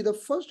 we can see the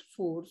first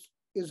force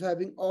is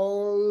having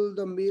all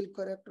the male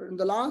character, and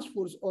the last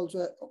force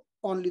also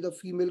only the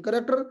female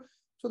character.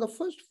 So the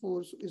first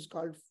force is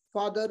called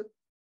father,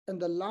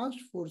 and the last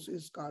force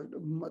is called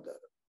mother.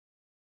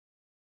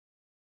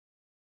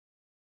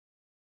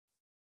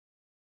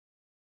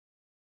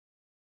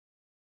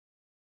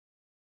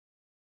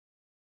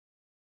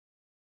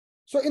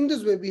 So in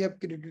this way, we have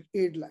created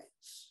 8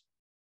 lines.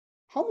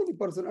 How many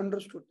person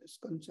understood this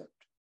concept?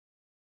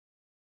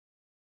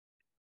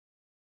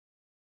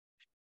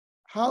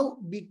 How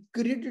we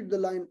created the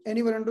line?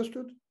 Anyone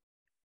understood?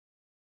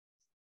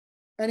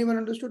 Anyone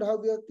understood how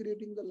we are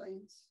creating the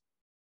lines?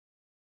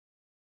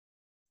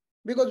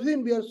 Because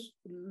when we are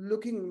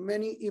looking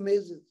many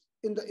images,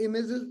 in the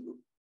images,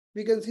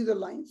 we can see the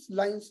lines,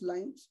 lines,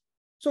 lines.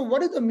 So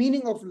what is the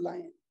meaning of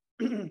line?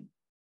 There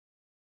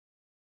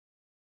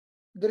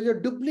is a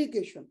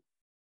duplication.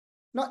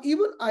 Now,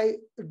 even I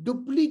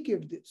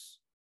duplicate this.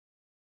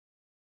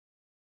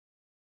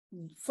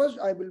 First,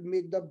 I will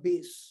make the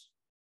base.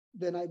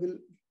 Then I will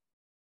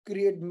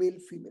create male,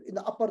 female in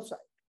the upper side.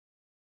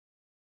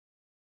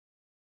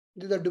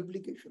 This is a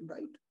duplication,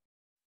 right?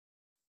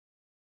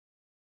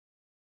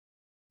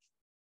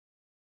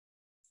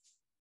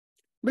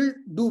 We'll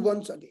do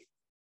once again.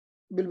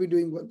 We'll be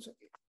doing once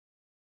again.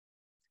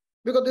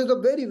 Because there's a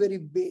very, very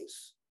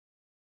base.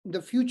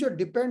 The future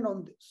depend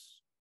on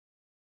this.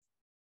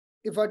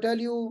 If I tell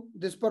you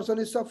this person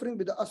is suffering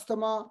with the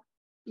asthma,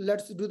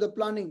 let's do the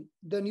planning,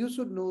 then you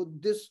should know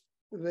this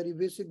very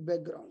basic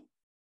background.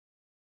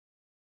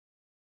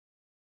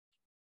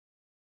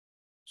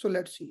 So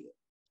let's see here.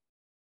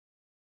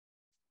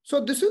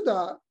 So this is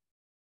the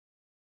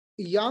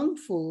yang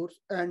force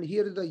and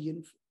here is the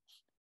yin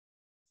force.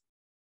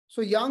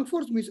 So yang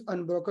force means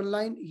unbroken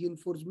line, yin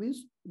force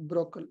means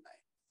broken line.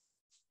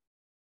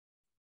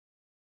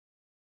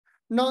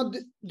 Now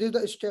this is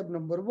the step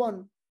number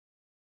 1.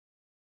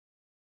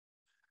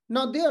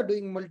 Now they are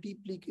doing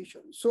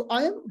multiplication. So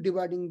I am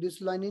dividing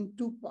this line in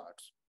 2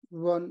 parts,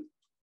 1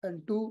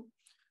 and 2.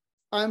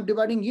 I am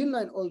dividing yin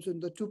line also in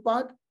the 2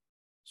 parts.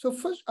 So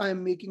first I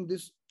am making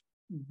this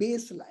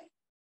baseline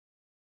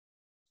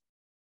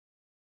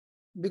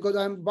because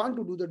I want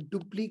to do the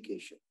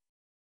duplication.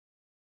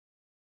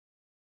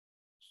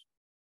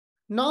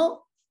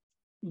 Now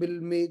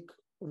we'll make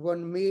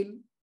 1 male,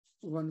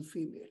 1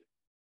 female,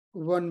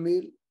 1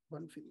 male,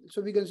 1 female.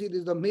 So we can see this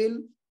is the male,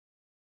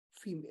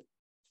 female,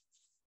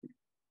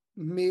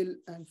 male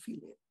and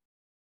female.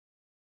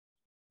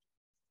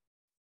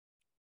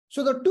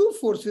 So the 2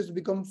 forces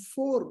become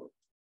 4.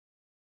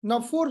 Now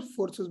 4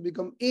 forces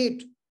become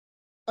 8.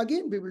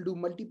 Again, we will do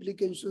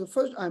multiplication. So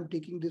first I am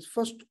taking this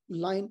first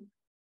line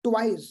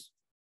twice.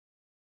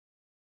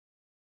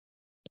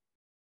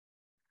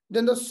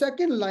 Then the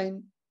second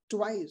line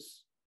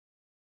twice.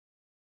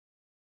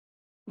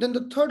 Then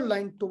the third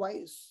line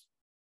twice.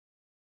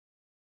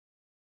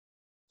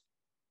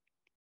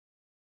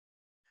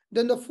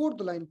 Then the fourth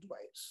line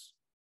twice.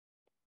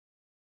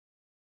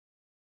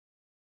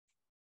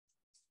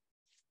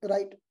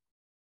 Right?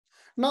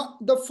 Now,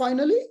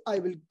 finally, I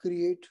will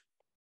create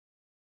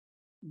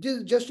this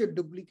is just a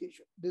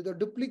duplication. This is a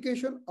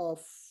duplication of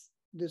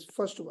this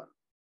first one.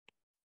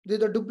 This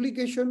is a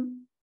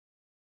duplication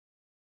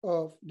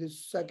of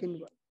this second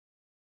one.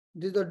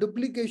 This is a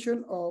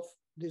duplication of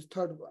this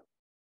third one.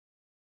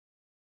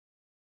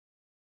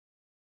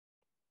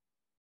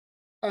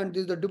 And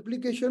this is the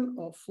duplication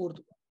of fourth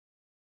one.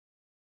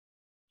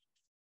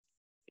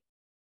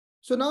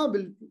 So now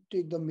we'll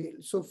take the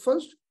male. So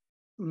first,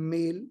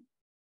 male,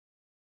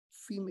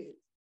 female,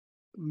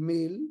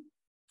 male,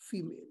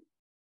 female,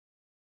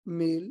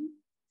 male,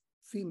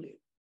 female,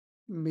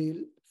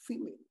 male,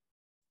 female.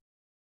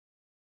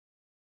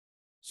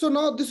 So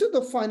now this is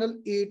the final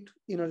 8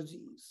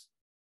 energies.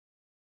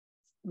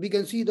 We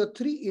can see the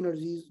 3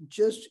 energies,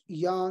 just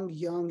yang,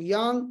 yang,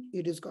 yang.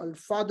 It is called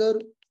father.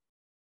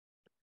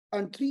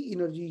 And 3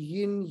 energy,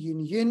 yin,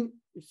 yin, yin.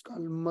 It's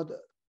called mother.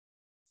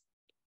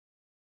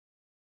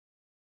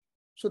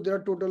 So there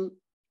are total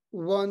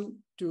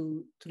 1,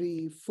 2,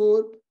 3,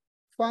 4,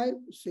 5,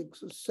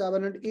 6,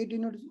 7, and 8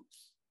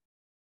 energies.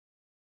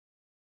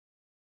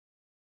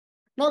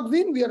 Now,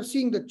 when we are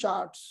seeing the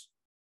charts,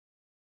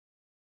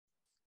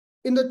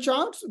 in the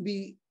charts,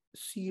 we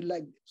see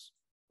like this.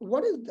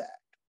 What is that?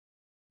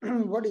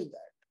 What is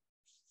that?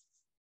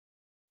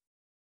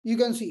 You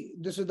can see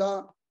this is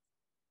the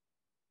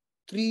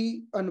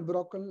 3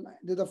 unbroken line.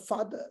 This is the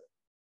father.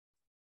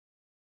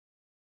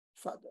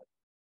 Father.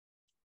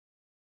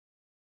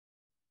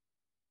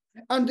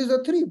 And these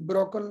are 3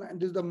 broken lines.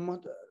 This is the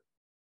mother.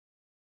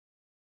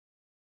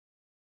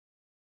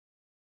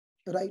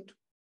 Right?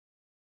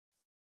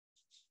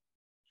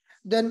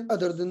 Then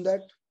other than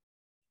that,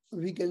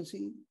 we can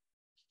see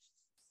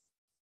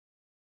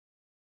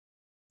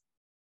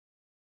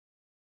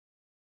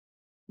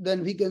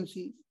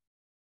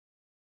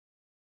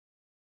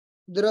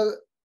there are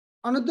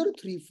another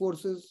 3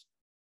 forces,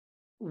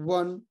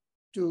 1,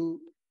 2,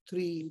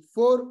 3,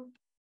 4,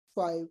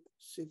 5,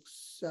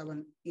 6,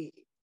 7, 8.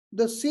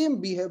 The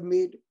same we have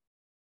made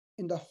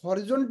in the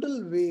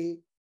horizontal way.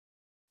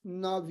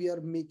 Now we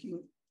are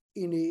making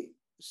in a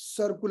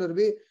circular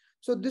way.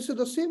 So this is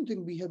the same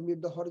thing we have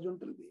made the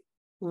horizontal way.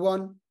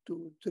 1,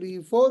 2,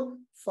 3, 4,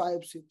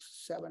 5,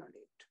 6, 7, and 8.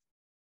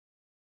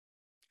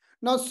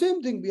 Now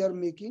same thing we are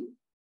making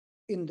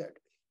in that way.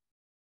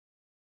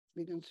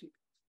 We can see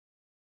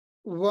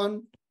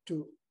 1,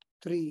 2,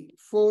 3,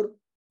 4,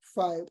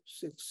 5,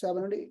 6,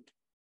 7, and 8.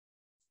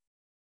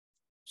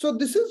 So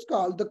this is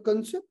called the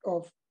concept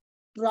of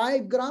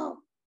trigram.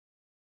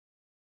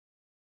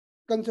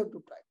 Concept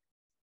of trigram.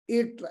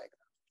 8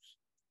 trigrams.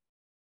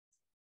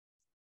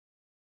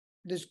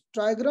 This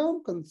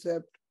trigram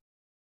concept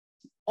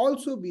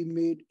also be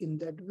made in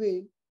that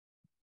way.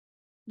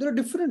 There are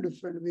different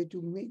way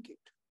to make it.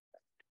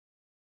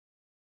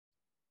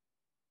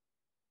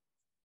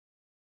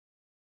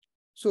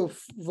 So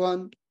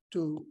 1,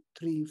 2,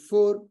 3,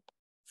 4,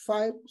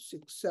 5,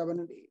 6, 7,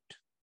 and 8.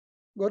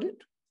 Got it?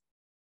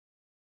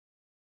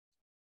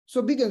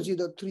 So we can see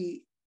the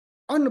 3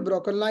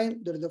 unbroken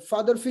line, there is a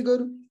father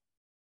figure.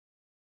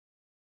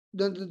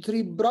 Then the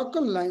 3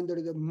 broken line, there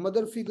is a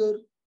mother figure.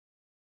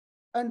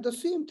 And the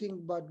same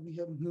thing, but we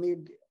have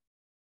made there.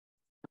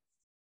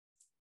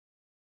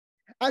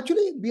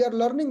 Actually, we are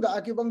learning the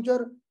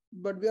acupuncture,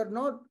 but we are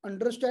not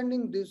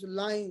understanding these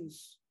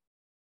lines.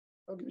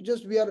 Okay,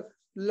 just we are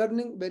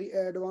learning very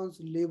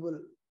advanced level,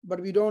 but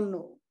we don't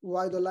know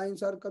why the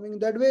lines are coming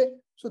that way.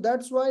 So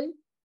that's why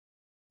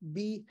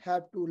we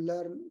have to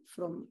learn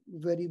from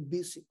very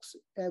basics,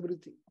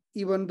 everything,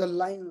 even the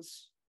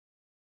lines.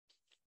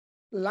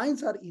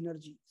 Lines are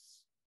energies.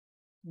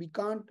 We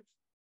can't,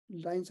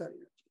 lines are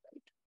energy,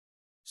 right?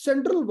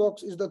 Central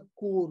box is the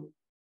core.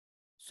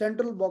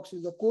 Central box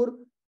is the core.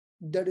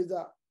 That is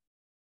the,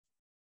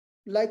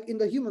 like in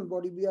the human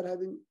body, we are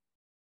having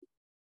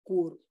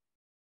core,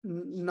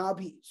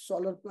 navi,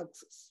 solar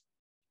plexus.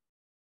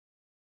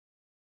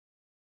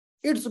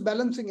 It's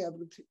balancing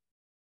everything.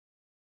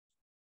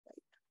 Right?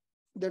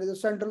 There is a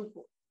central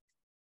core.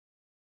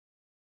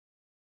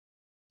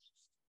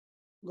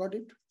 Got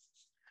it?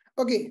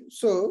 Okay,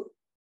 so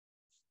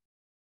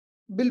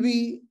we'll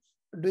be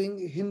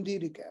doing Hindi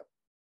recap.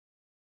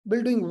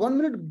 We'll doing 1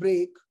 minute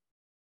break.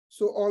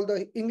 So all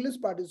the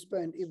English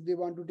participants, if they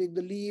want to take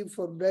the leave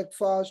for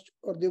breakfast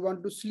or they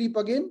want to sleep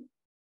again,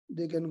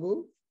 they can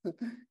go.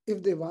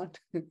 If they want,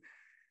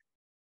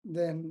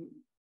 then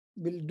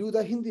we'll do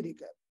the Hindi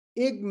recap.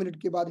 1 minute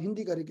के बाद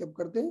हिंदी का recap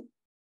करते हैं.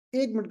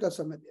 1 minute का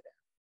समय दे रहे हैं.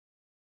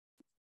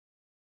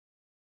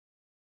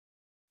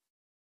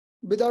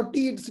 Without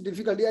tea, it's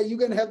difficult. Yeah, you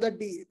can have the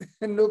tea.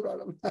 No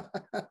problem.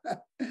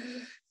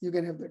 You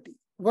can have the tea.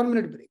 1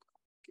 minute break.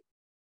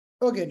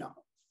 Okay, now.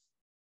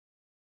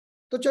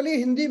 तो चलिए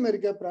हिंदी में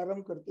क्या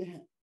प्रारंभ करते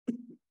हैं.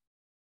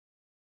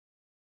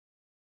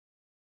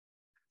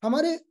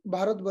 हमारे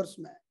भारतवर्ष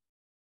में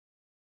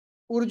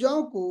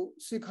ऊर्जाओं को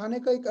सिखाने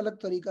का एक अलग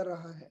तरीका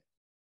रहा है.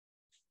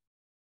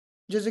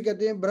 जैसे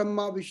कहते हैं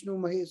ब्रह्मा विष्णु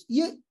महेश,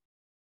 ये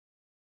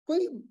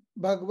कोई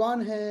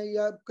भगवान है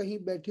या कहीं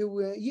बैठे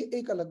हुए हैं, ये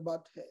एक अलग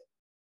बात है.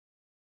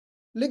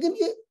 लेकिन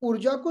ये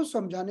ऊर्जा को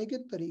समझाने के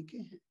तरीके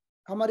हैं.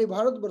 हमारे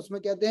भारतवर्ष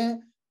में कहते हैं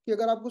कि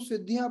अगर आपको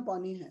सिद्धियां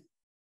पानी है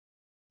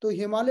तो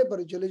हिमालय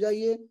पर चले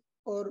जाइए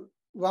और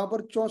वहां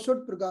पर 64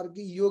 प्रकार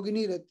की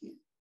योगिनी रहती है.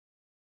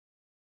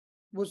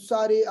 वो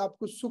सारे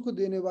आपको सुख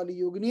देने वाली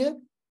योगिनी है.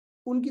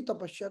 उनकी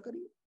तपस्या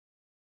करिए,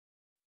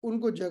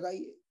 उनको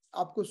जगाइए,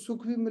 आपको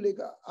सुख भी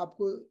मिलेगा,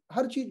 आपको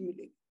हर चीज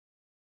मिलेगी.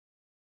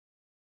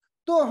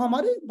 तो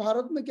हमारे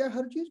भारत में क्या,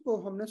 हर चीज को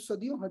हमने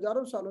सदियों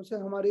हजारों सालों से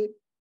हमारे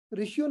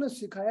ऋषियों ने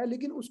सिखाया,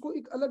 लेकिन उसको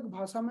एक अलग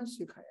भाषा में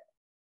सिखाया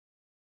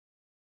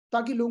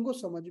ताकि लोगों को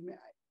समझ में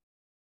आए.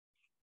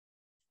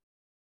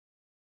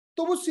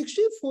 तो वो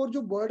 64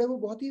 जो वर्ड है वो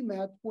बहुत ही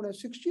महत्वपूर्ण है.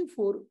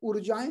 64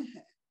 ऊर्जाएं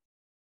हैं.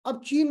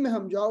 अब चीन में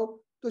हम जाओ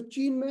तो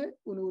चीन में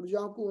उन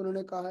ऊर्जाओं को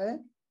उन्होंने कहा है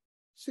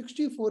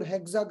 64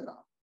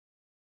 हेक्साग्राम.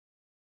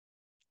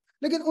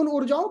 लेकिन उन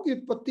ऊर्जाओं की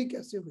उत्पत्ति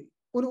कैसे हुई?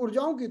 उन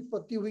ऊर्जाओं की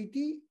उत्पत्ति हुई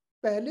थी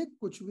पहले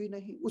कुछ भी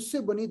नहीं, उससे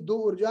बनी 2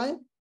 ऊर्जाएं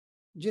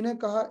जिन्हें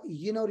कहा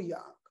यिन और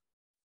यांग.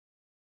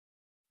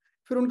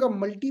 फिर उनका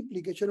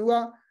मल्टीप्लिकेशन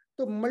हुआ.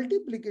 तो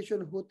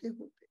मल्टीप्लिकेशन होते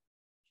होते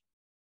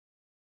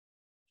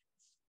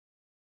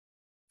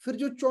फिर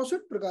जो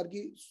 64 प्रकार की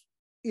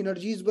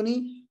एनर्जीज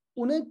बनी,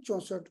 उन्हें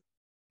 64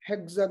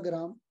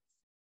 हेक्साग्राम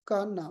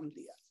का नाम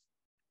दिया.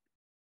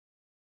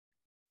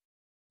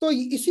 तो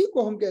इसी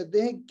को हम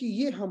कहते हैं कि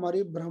ये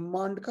हमारे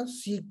ब्रह्मांड का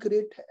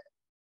सीक्रेट है.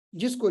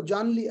 जिसको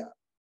जान लिया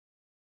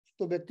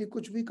तो व्यक्ति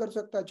कुछ भी कर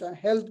सकता है, चाहे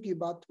हेल्थ की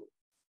बात हो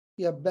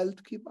या वेल्थ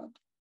की बात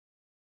हो.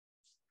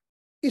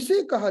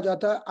 इसे कहा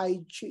जाता है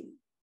आई चिंग.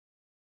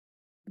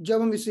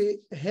 जब हम इसे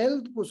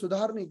हेल्थ को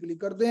सुधारने के लिए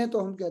करते हैं तो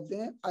हम कहते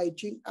हैं आई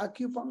चिंग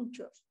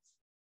एक्यूपंक्चर.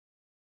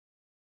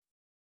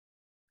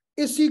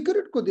 इस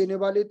सीक्रेट को देने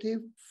वाले थे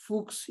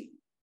फुक्सी,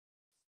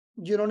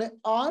 जिन्होंने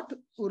 8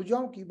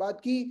 ऊर्जाओं की बात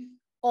की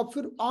और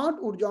फिर 8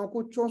 ऊर्जाओं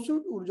को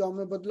 64 ऊर्जाओं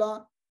में बदला.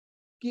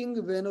 किंग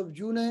वेन ऑफ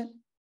जू ने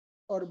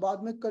और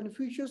बाद में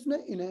कन्फ्यूशियस ने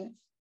इन्हें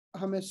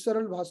हमें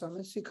सरल भाषा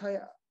में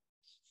सिखाया,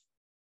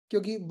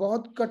 क्योंकि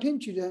बहुत कठिन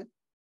चीजें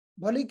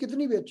भले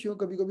कितनी भी अच्छी हो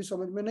कभी कभी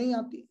समझ में नहीं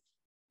आती.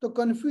 तो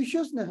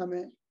कन्फ्यूशियस ने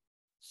हमें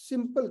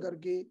सिंपल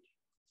करके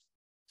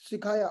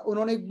सिखाया.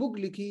 उन्होंने एक बुक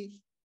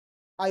लिखी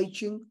आई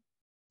चिंग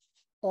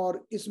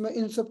और इसमें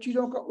इन सब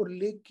चीजों का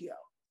उल्लेख किया.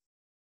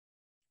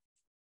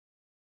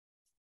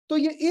 तो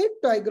ये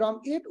 8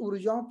 डायग्राम, 8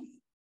 ऊर्जाओं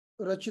की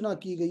रचना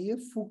की गई है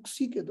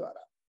फुक्सी के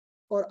द्वारा.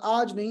 और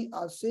आज नहीं,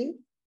 आज से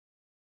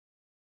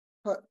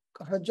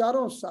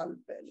हजारों साल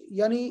पहले,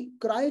 यानी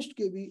क्राइस्ट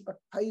के भी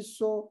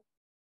 2800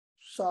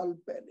 साल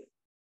पहले,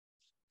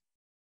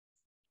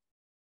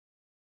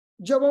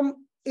 जब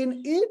हम इन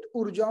 8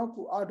 ऊर्जाओं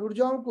को, 8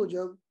 ऊर्जाओं को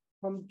जब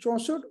हम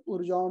 64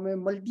 ऊर्जाओं में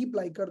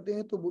मल्टीप्लाई करते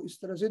हैं तो वो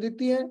इस तरह से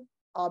दिखती है।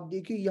 आप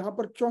देखिए यहाँ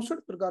पर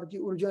 64 प्रकार की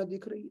ऊर्जाएं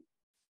दिख रही है।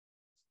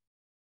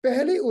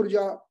 पहली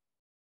ऊर्जा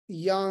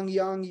यांग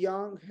यांग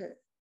यांग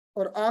है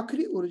और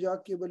आखिरी ऊर्जा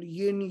केवल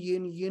येन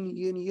येन येन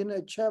येन येन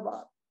है, 6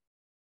 बार।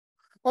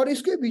 और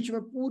इसके बीच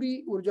में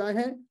पूरी ऊर्जाएं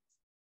हैं।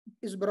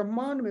 इस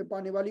ब्रह्मांड में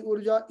पाने वाली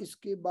ऊर्जा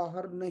इसके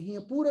बाहर नहीं है।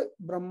 पूरे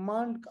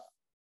ब्रह्मांड का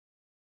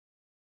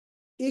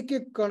एक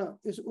एक कण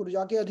इस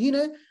ऊर्जा के अधीन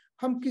है।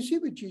 हम किसी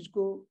भी चीज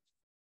को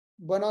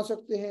बना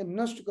सकते हैं,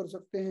 नष्ट कर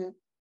सकते हैं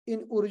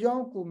इन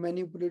ऊर्जाओं को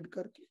मैनिपुलेट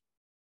करके।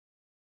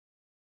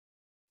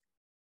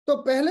 तो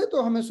पहले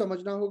तो हमें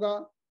समझना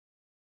होगा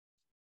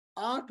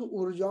 8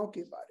 ऊर्जाओं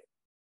के बारे में।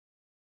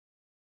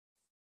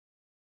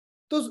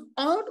 तो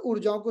 8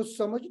 ऊर्जाओं को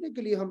समझने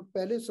के लिए हम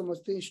पहले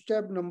समझते हैं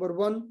स्टेप नंबर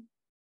 1।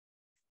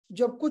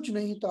 जब कुछ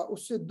नहीं था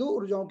उससे 2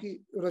 ऊर्जाओं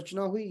की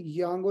रचना हुई,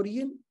 यांग और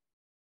यिन।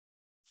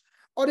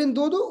 और इन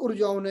दो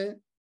ऊर्जाओं ने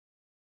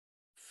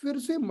फिर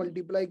से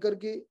मल्टीप्लाई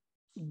करके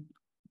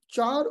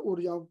 4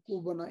 ऊर्जाओं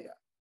को बनाया।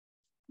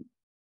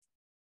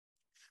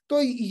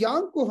 तो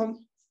यांग को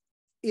हम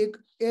एक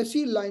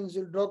ऐसी लाइन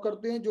से ड्रॉ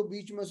करते हैं जो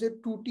बीच में से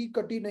टूटी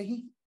कटी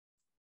नहीं,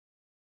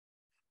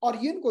 और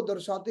यिन को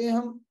दर्शाते हैं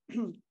हम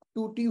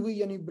टूटी हुई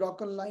यानी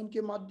ब्रोकन लाइन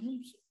के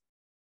माध्यम से।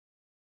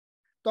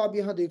 तो आप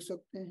यहां देख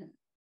सकते हैं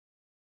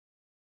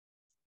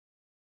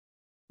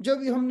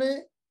जब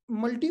हमने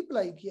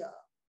मल्टीप्लाई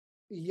किया,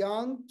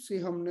 यांग से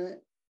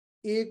हमने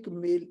एक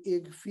मेल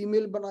एक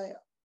फीमेल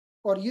बनाया,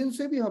 और यिन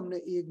से भी हमने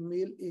एक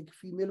मेल एक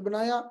फीमेल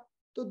बनाया,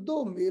 तो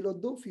 2 मेल और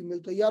 2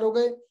 फीमेल तैयार हो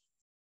गए।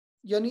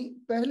 यानी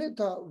पहले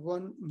था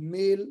 1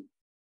 मेल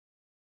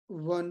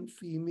 1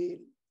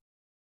 फीमेल।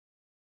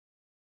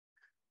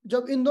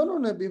 जब इन दोनों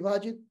ने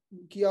विभाजित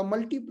किया,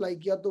 मल्टीप्लाई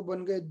किया, तो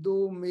बन गए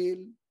 2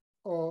 मेल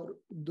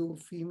और 2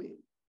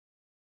 फीमेल।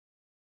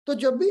 तो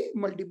जब भी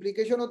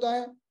मल्टीप्लिकेशन होता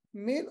है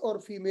मेल और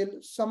फीमेल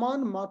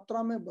समान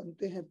मात्रा में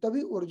बनते हैं,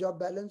 तभी ऊर्जा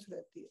बैलेंस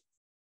रहती है।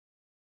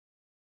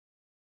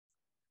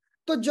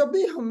 तो जब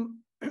भी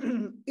हम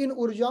इन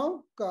ऊर्जाओं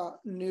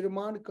का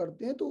निर्माण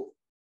करते हैं तो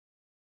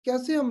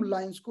कैसे हम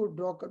लाइंस को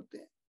ड्रॉ करते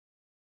हैं?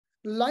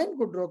 लाइन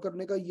को ड्रॉ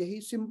करने का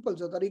यही सिंपल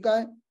सा तरीका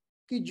है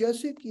कि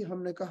जैसे कि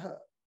हमने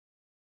कहा,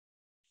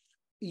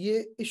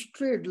 ये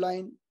स्ट्रेट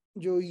लाइन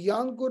जो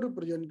यांग को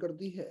रिप्रेजेंट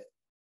करती है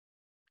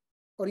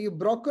और ये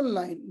ब्रोकन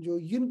लाइन जो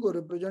यिन को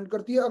रिप्रेजेंट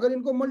करती है, अगर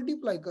इनको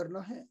मल्टीप्लाई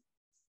करना है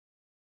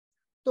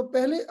तो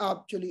पहले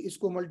आप चलिए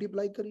इसको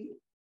मल्टीप्लाई करिए,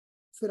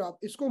 फिर आप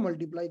इसको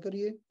मल्टीप्लाई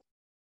करिए।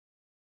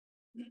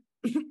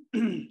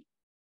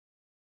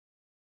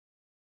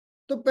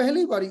 तो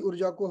पहली वाली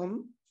ऊर्जा को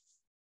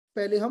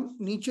पहले हम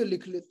नीचे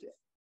लिख लेते हैं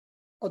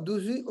और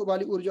दूसरी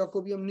वाली ऊर्जा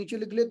को भी हम नीचे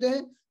लिख लेते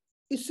हैं।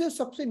 इससे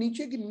सबसे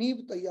नीचे की नींव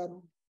तैयार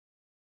होगी,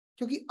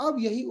 क्योंकि अब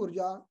यही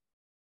ऊर्जा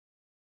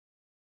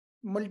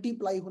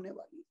मल्टीप्लाई होने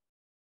वाली है।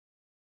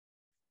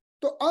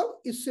 तो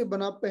अब इससे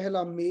बना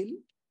पहला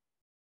मेल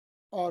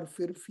और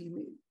फिर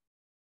फीमेल,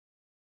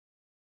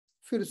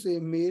 फिर से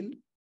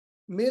मेल,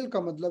 मेल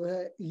का मतलब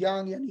है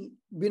यांग यानी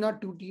बिना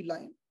टूटी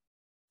लाइन,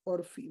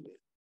 और फीमेल।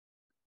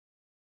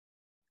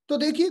 तो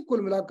देखिए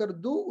कुल मिलाकर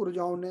 2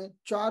 ऊर्जाओं ने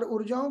 4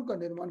 ऊर्जाओं का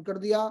निर्माण कर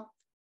दिया।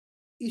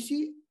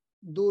 इसी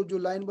 2 जो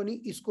लाइन बनी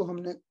इसको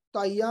हमने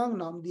ताइयांग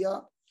नाम दिया।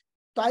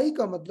 ताई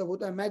का मतलब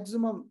होता है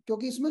मैक्सिमम,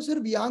 क्योंकि इसमें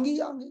सिर्फ यांग ही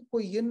यांग है,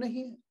 कोई यिन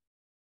नहीं है।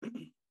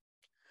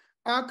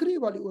 आखिरी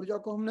वाली ऊर्जा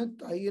को हमने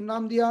ताइयन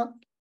नाम दिया,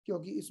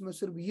 क्योंकि इसमें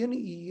सिर्फ यिन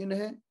ही यिन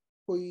है,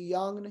 कोई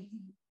यांग नहीं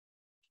है।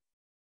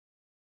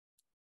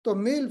 तो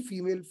मेल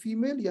फीमेल,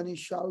 फीमेल यानी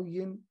शाओ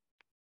यिन,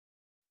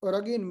 और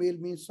अगेन मेल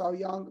मीन शाओ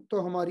यांग। तो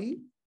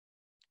हमारी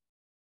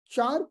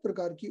 4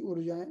 प्रकार की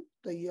ऊर्जाएं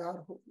तैयार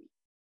होगी।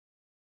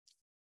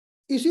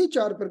 इसी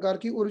 4 प्रकार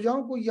की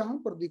ऊर्जाओं को यहां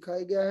पर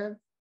दिखाया गया है।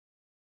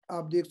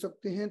 आप देख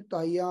सकते हैं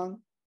ताइयांग,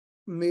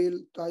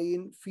 मेल,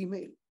 ताइन,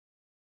 फीमेल।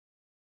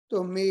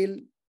 तो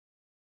mail,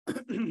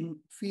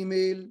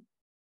 female,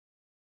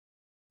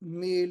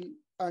 male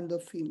and the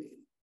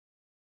female.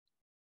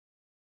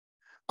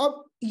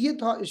 अब ये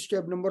था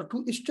स्टेप नंबर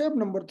 2। स्टेप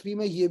नंबर 3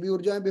 में ये भी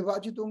ऊर्जाएं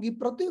विभाजित होंगी।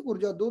 प्रत्येक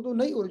ऊर्जा 2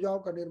 नई ऊर्जाओं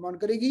का निर्माण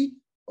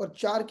करेगी और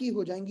 4 की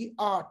हो जाएंगी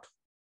 8।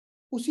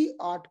 उसी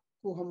 8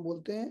 को हम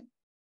बोलते हैं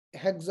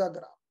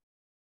हेक्साग्राम,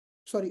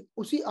 सॉरी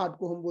उसी 8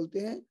 को हम बोलते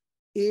हैं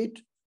 8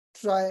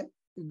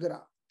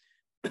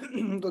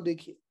 ट्राइग्राम। तो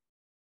देखिए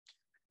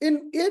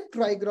इन 8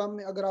 ट्राइग्राम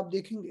में अगर आप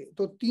देखेंगे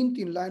तो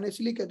 3-3 लाइन,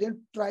 इसलिए कहते हैं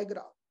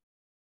ट्राइग्राम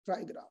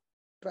ट्राइग्राम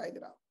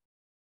ट्राइग्राम,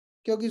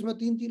 क्योंकि इसमें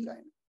 3-3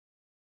 लाइन।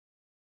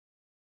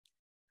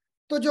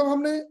 तो जब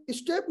हमने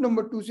स्टेप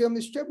नंबर 2 से हम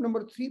स्टेप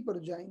नंबर 3 पर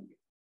जाएंगे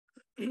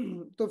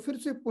तो फिर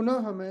से पुनः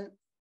हमें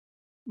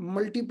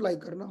मल्टीप्लाई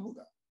करना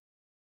होगा।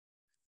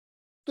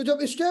 तो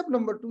जब स्टेप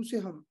नंबर 2 से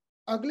हम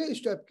अगले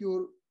स्टेप की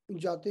ओर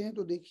जाते हैं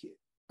तो देखिए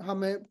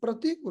हमें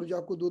प्रत्येक ऊर्जा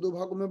को 2-2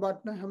 भागों में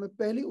बांटना है। हमें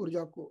पहली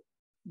ऊर्जा को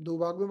 2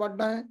 भाग में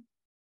बांटना है,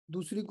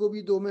 दूसरी को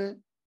भी 2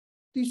 में,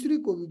 तीसरी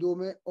को भी 2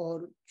 में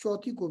और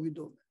चौथी को भी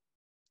 2 में।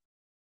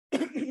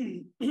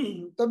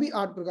 तभी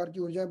 8 प्रकार की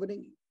ऊर्जाएं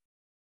बनेंगी।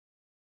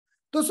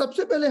 तो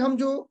सबसे पहले हम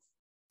जो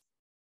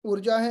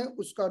ऊर्जा है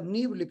उसका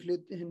नींव लिख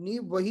लेते हैं।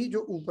 नींव वही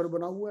जो ऊपर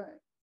बना हुआ है,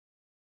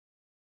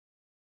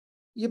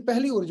 ये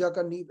पहली ऊर्जा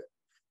का नींव है।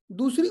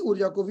 दूसरी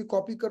ऊर्जा को भी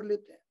कॉपी कर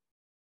लेते हैं,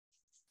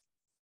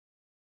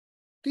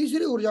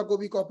 तीसरी ऊर्जा को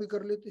भी कॉपी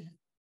कर लेते हैं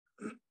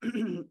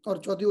और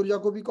चौथी ऊर्जा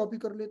को भी कॉपी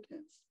कर लेते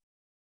हैं।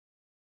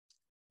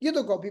 ये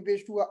तो कॉपी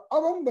पेस्ट हुआ।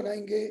 अब हम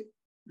बनाएंगे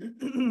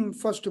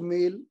first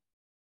male,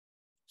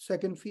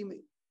 second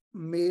female,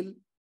 male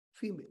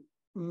female,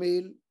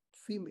 male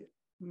female,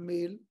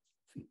 male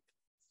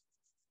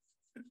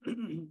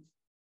female.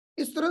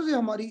 इस तरह से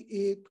हमारी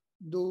 1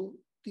 2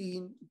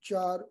 3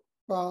 4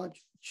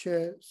 5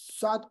 6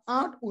 7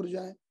 8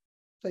 ऊर्जाएं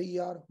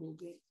तैयार हो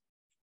गई।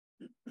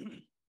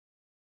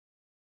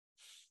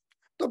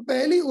 तो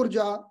पहली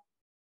ऊर्जा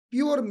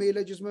प्योर मेल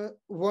है, जिसमें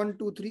 1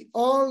 2 3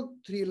 ऑल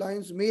 3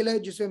 लाइंस मेल है,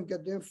 जिसे हम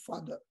कहते हैं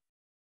फादर,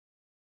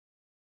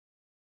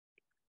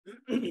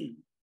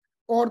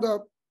 और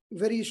द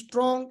वेरी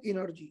स्ट्रॉन्ग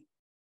एनर्जी।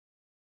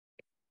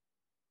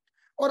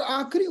 और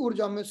आखिरी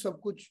ऊर्जा में सब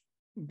कुछ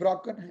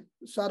ब्रोकन है,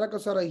 सारा का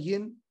सारा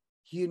यिन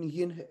यिन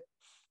यिन है,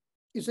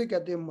 इसे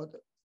कहते हैं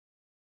मदर।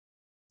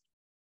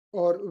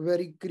 और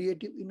very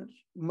creative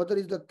energy, mother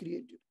is the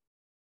creative.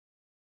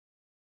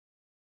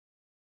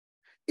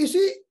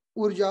 इसी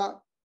ऊर्जा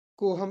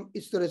को हम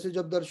इस तरह से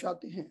जब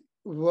दर्शाते हैं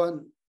 1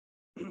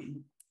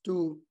 2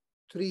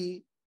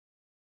 3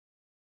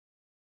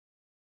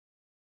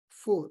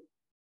 4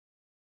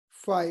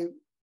 5,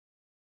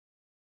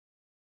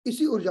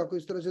 इसी ऊर्जा को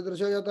इस तरह से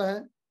दर्शाया जाता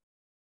है।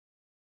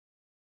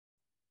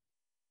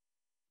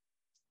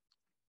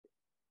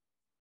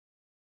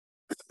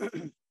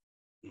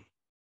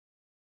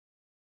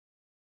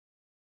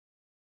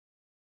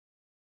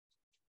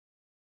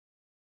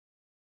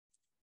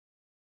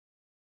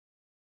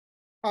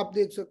 आप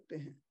देख सकते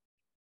हैं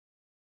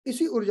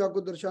इसी ऊर्जा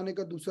को दर्शाने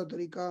का दूसरा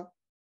तरीका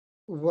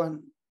 1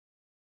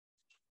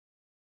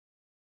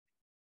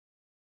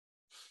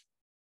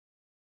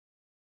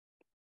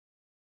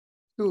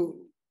 2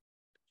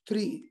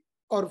 3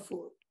 और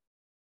 4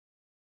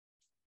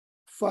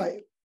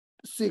 5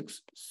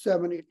 6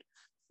 7 8,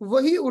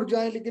 वही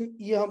ऊर्जाएं, लेकिन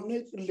ये हमने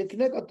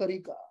लिखने का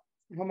तरीका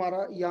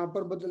हमारा यहाँ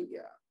पर बदल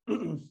गया।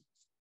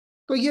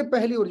 तो ये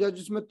पहली ऊर्जा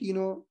जिसमें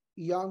तीनों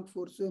यांग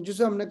फोर्स हैं,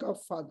 जिसे हमने कहा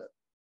फादर।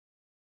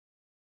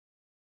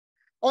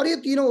 और ये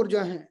तीनों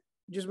ऊर्जा हैं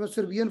जिसमें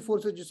सर्बियन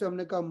फोर्स है, जिसे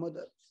हमने कहा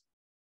मदर।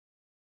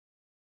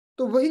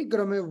 तो वही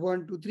क्रम है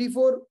 1 2 3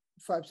 4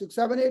 5 6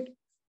 7 8।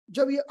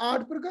 जब ये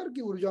 8 प्रकार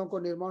की ऊर्जाओं का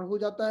निर्माण हो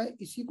जाता है,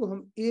 इसी को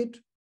हम 8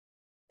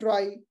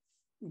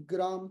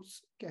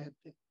 ट्राइग्राम्स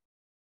कहते हैं,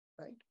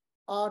 राइट,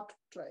 8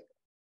 ट्राइग्राम।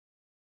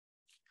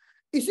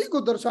 इसी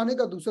को दर्शाने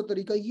का दूसरा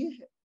तरीका ये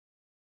है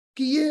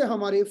कि ये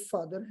हमारे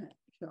फादर हैं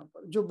यहाँ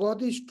पर, जो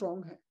बहुत ही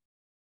स्ट्रांग है,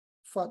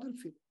 फादर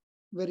फिगर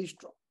वेरी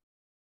स्ट्रांग।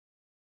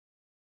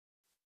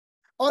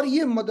 और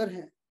ये मदर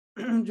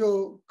हैं जो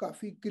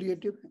काफी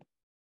क्रिएटिव हैं।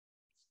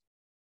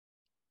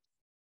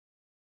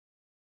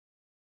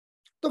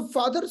 तो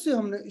फादर से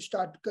हमने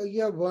स्टार्ट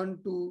किया 1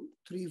 2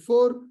 3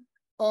 4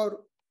 और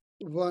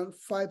 1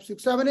 5 6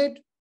 7 8,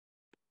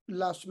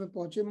 लास्ट में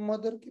पहुंचे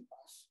मदर के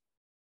पास।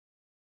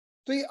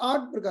 तो ये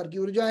 8 प्रकार की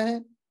ऊर्जाएं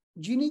हैं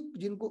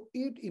जिनको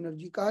 8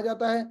 एनर्जी कहा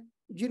जाता है,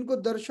 जिनको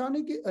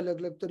दर्शाने के अलग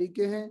अलग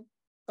तरीके हैं,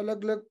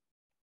 अलग अलग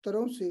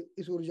तरह से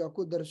इस ऊर्जा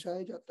को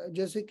दर्शाया जाता है।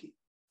 जैसे कि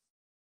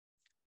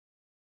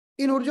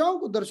इन ऊर्जाओं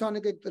को दर्शाने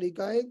का एक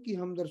तरीका है कि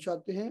हम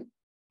दर्शाते हैं,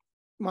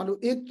 मान लो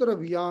एक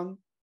तरफ यांग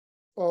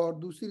और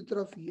दूसरी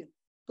तरफ ये,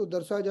 तो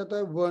दर्शाया जाता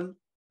है 1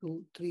 2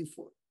 3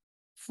 4,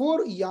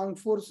 4 यांग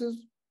फोर्सेस,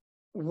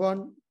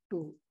 1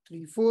 2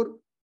 3 4,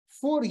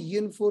 4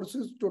 यिन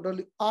फोर्सेस,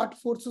 टोटली 8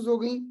 फोर्सेस हो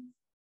गई,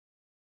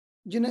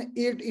 जिन्हें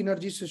 8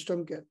 एनर्जी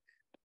सिस्टम कहते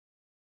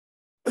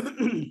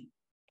हैं।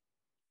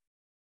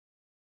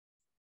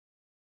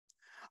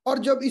 और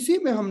जब इसी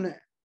में हमने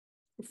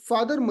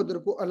फादर मदर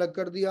को अलग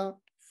कर दिया,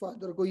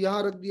 फादर को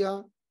यहां रख दिया,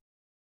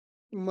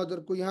 मदर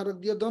को यहां रख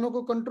दिया, दोनों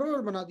को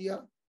कंट्रोलर बना दिया,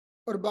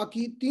 और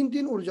बाकी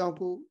 3 ऊर्जाओं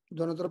को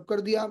दोनों तरफ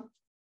कर दिया,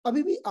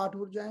 अभी भी 8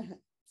 ऊर्जाएं हैं,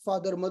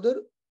 फादर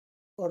मदर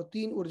और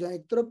 3 ऊर्जाएं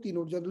एक तरफ, 3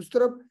 ऊर्जा दूसरी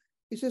तरफ,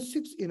 इसे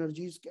 6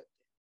 एनर्जीज कहते हैं।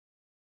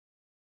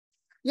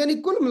 यानी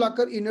कुल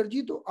मिलाकर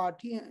एनर्जी तो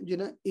 8 ही हैं,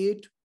 जिन्हें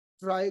 8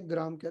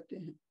 ट्राइग्राम कहते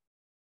हैं।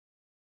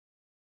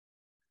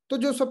 तो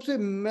जो सबसे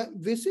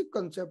बेसिक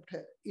कंसेप्ट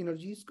है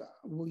एनर्जीज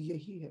का वो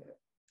यही है।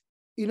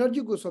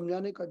 एनर्जी को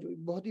समझाने का जो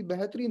बहुत ही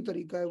बेहतरीन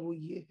तरीका है वो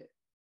ये है,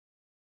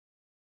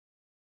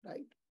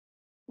 राइट,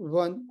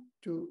 1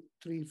 2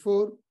 3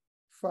 4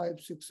 5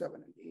 6 7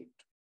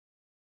 8।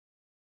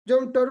 जब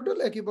हम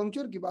टर्टल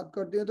एक्यूपंक्चर की बात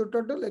करते हैं, तो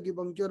टर्टल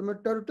एक्यूपंक्चर में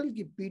टर्टल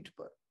की पीठ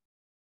पर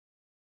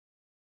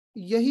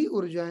यही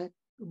ऊर्जाएं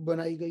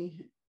बनाई गई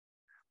हैं,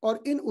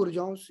 और इन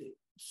ऊर्जाओं से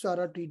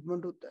सारा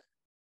ट्रीटमेंट होता है।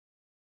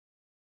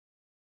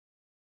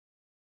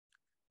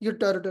 ये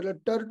टर्टल है,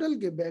 टर्टल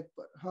के बैक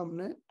पर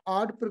हमने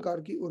 8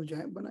 प्रकार की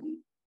ऊर्जाएं बनाई,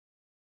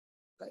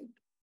 राइट।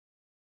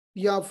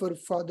 यहाँ पर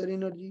फादर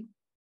एनर्जी,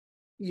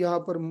 यहाँ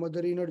पर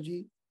मदर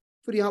एनर्जी,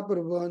 फिर यहाँ पर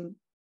 1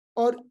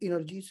 और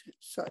एनर्जीज है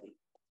सारी।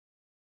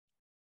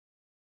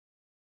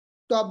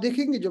 तो आप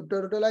देखेंगे जब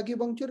टर्टल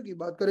एक्यूपंक्चर की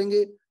बात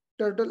करेंगे,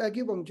 टर्टल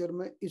एक्यूपंक्चर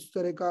में इस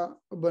तरह का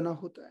बना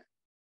होता है।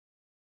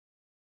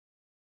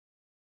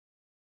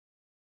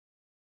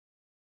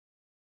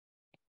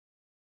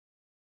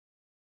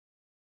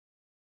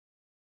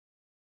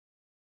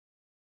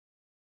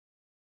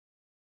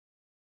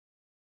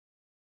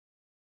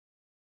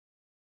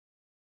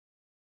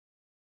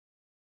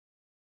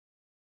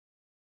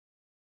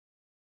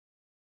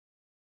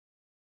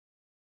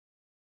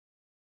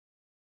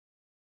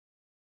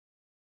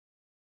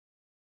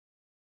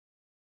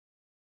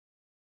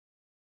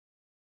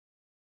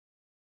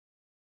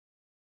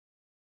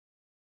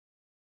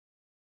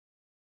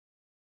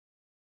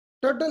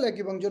 टर्टल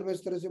एक्यूपंक्चर में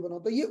इस तरह से बना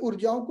होता है। ये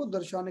ऊर्जाओं को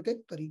दर्शाने का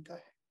एक तरीका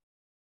है,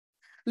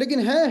 लेकिन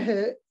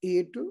है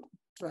 8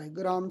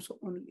 ट्राइग्राम्स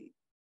ओनली।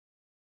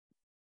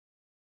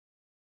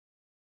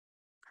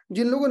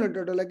 जिन लोगों ने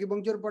टर्टल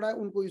एक्यूपंक्चर पढ़ा है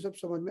उनको ये सब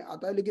समझ में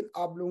आता है, लेकिन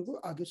आप लोगों को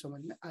आगे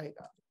समझ में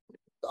आएगा।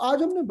 तो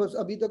आज हमने बस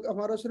अभी तक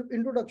हमारा सिर्फ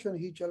इंट्रोडक्शन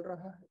ही चल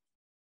रहा है,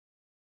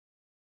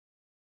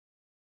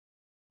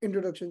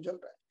 इंट्रोडक्शन चल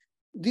रहा है।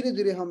 धीरे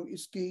धीरे हम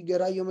इसकी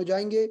गहराइयों में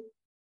जाएंगे।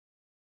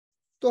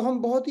 तो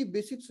हम बहुत ही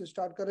बेसिक से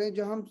स्टार्ट कर रहे हैं,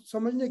 जहां हम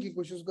समझने की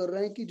कोशिश कर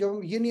रहे हैं कि जब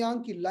हम ये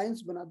यांग की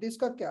लाइंस बनाते हैं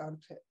इसका क्या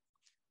अर्थ है।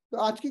 तो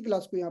आज की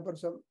क्लास को यहाँ पर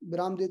सब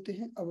विराम देते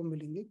हैं। अब हम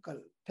मिलेंगे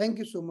कल। Thank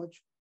you so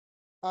much.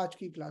 आज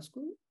की क्लास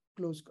को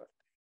क्लोज कर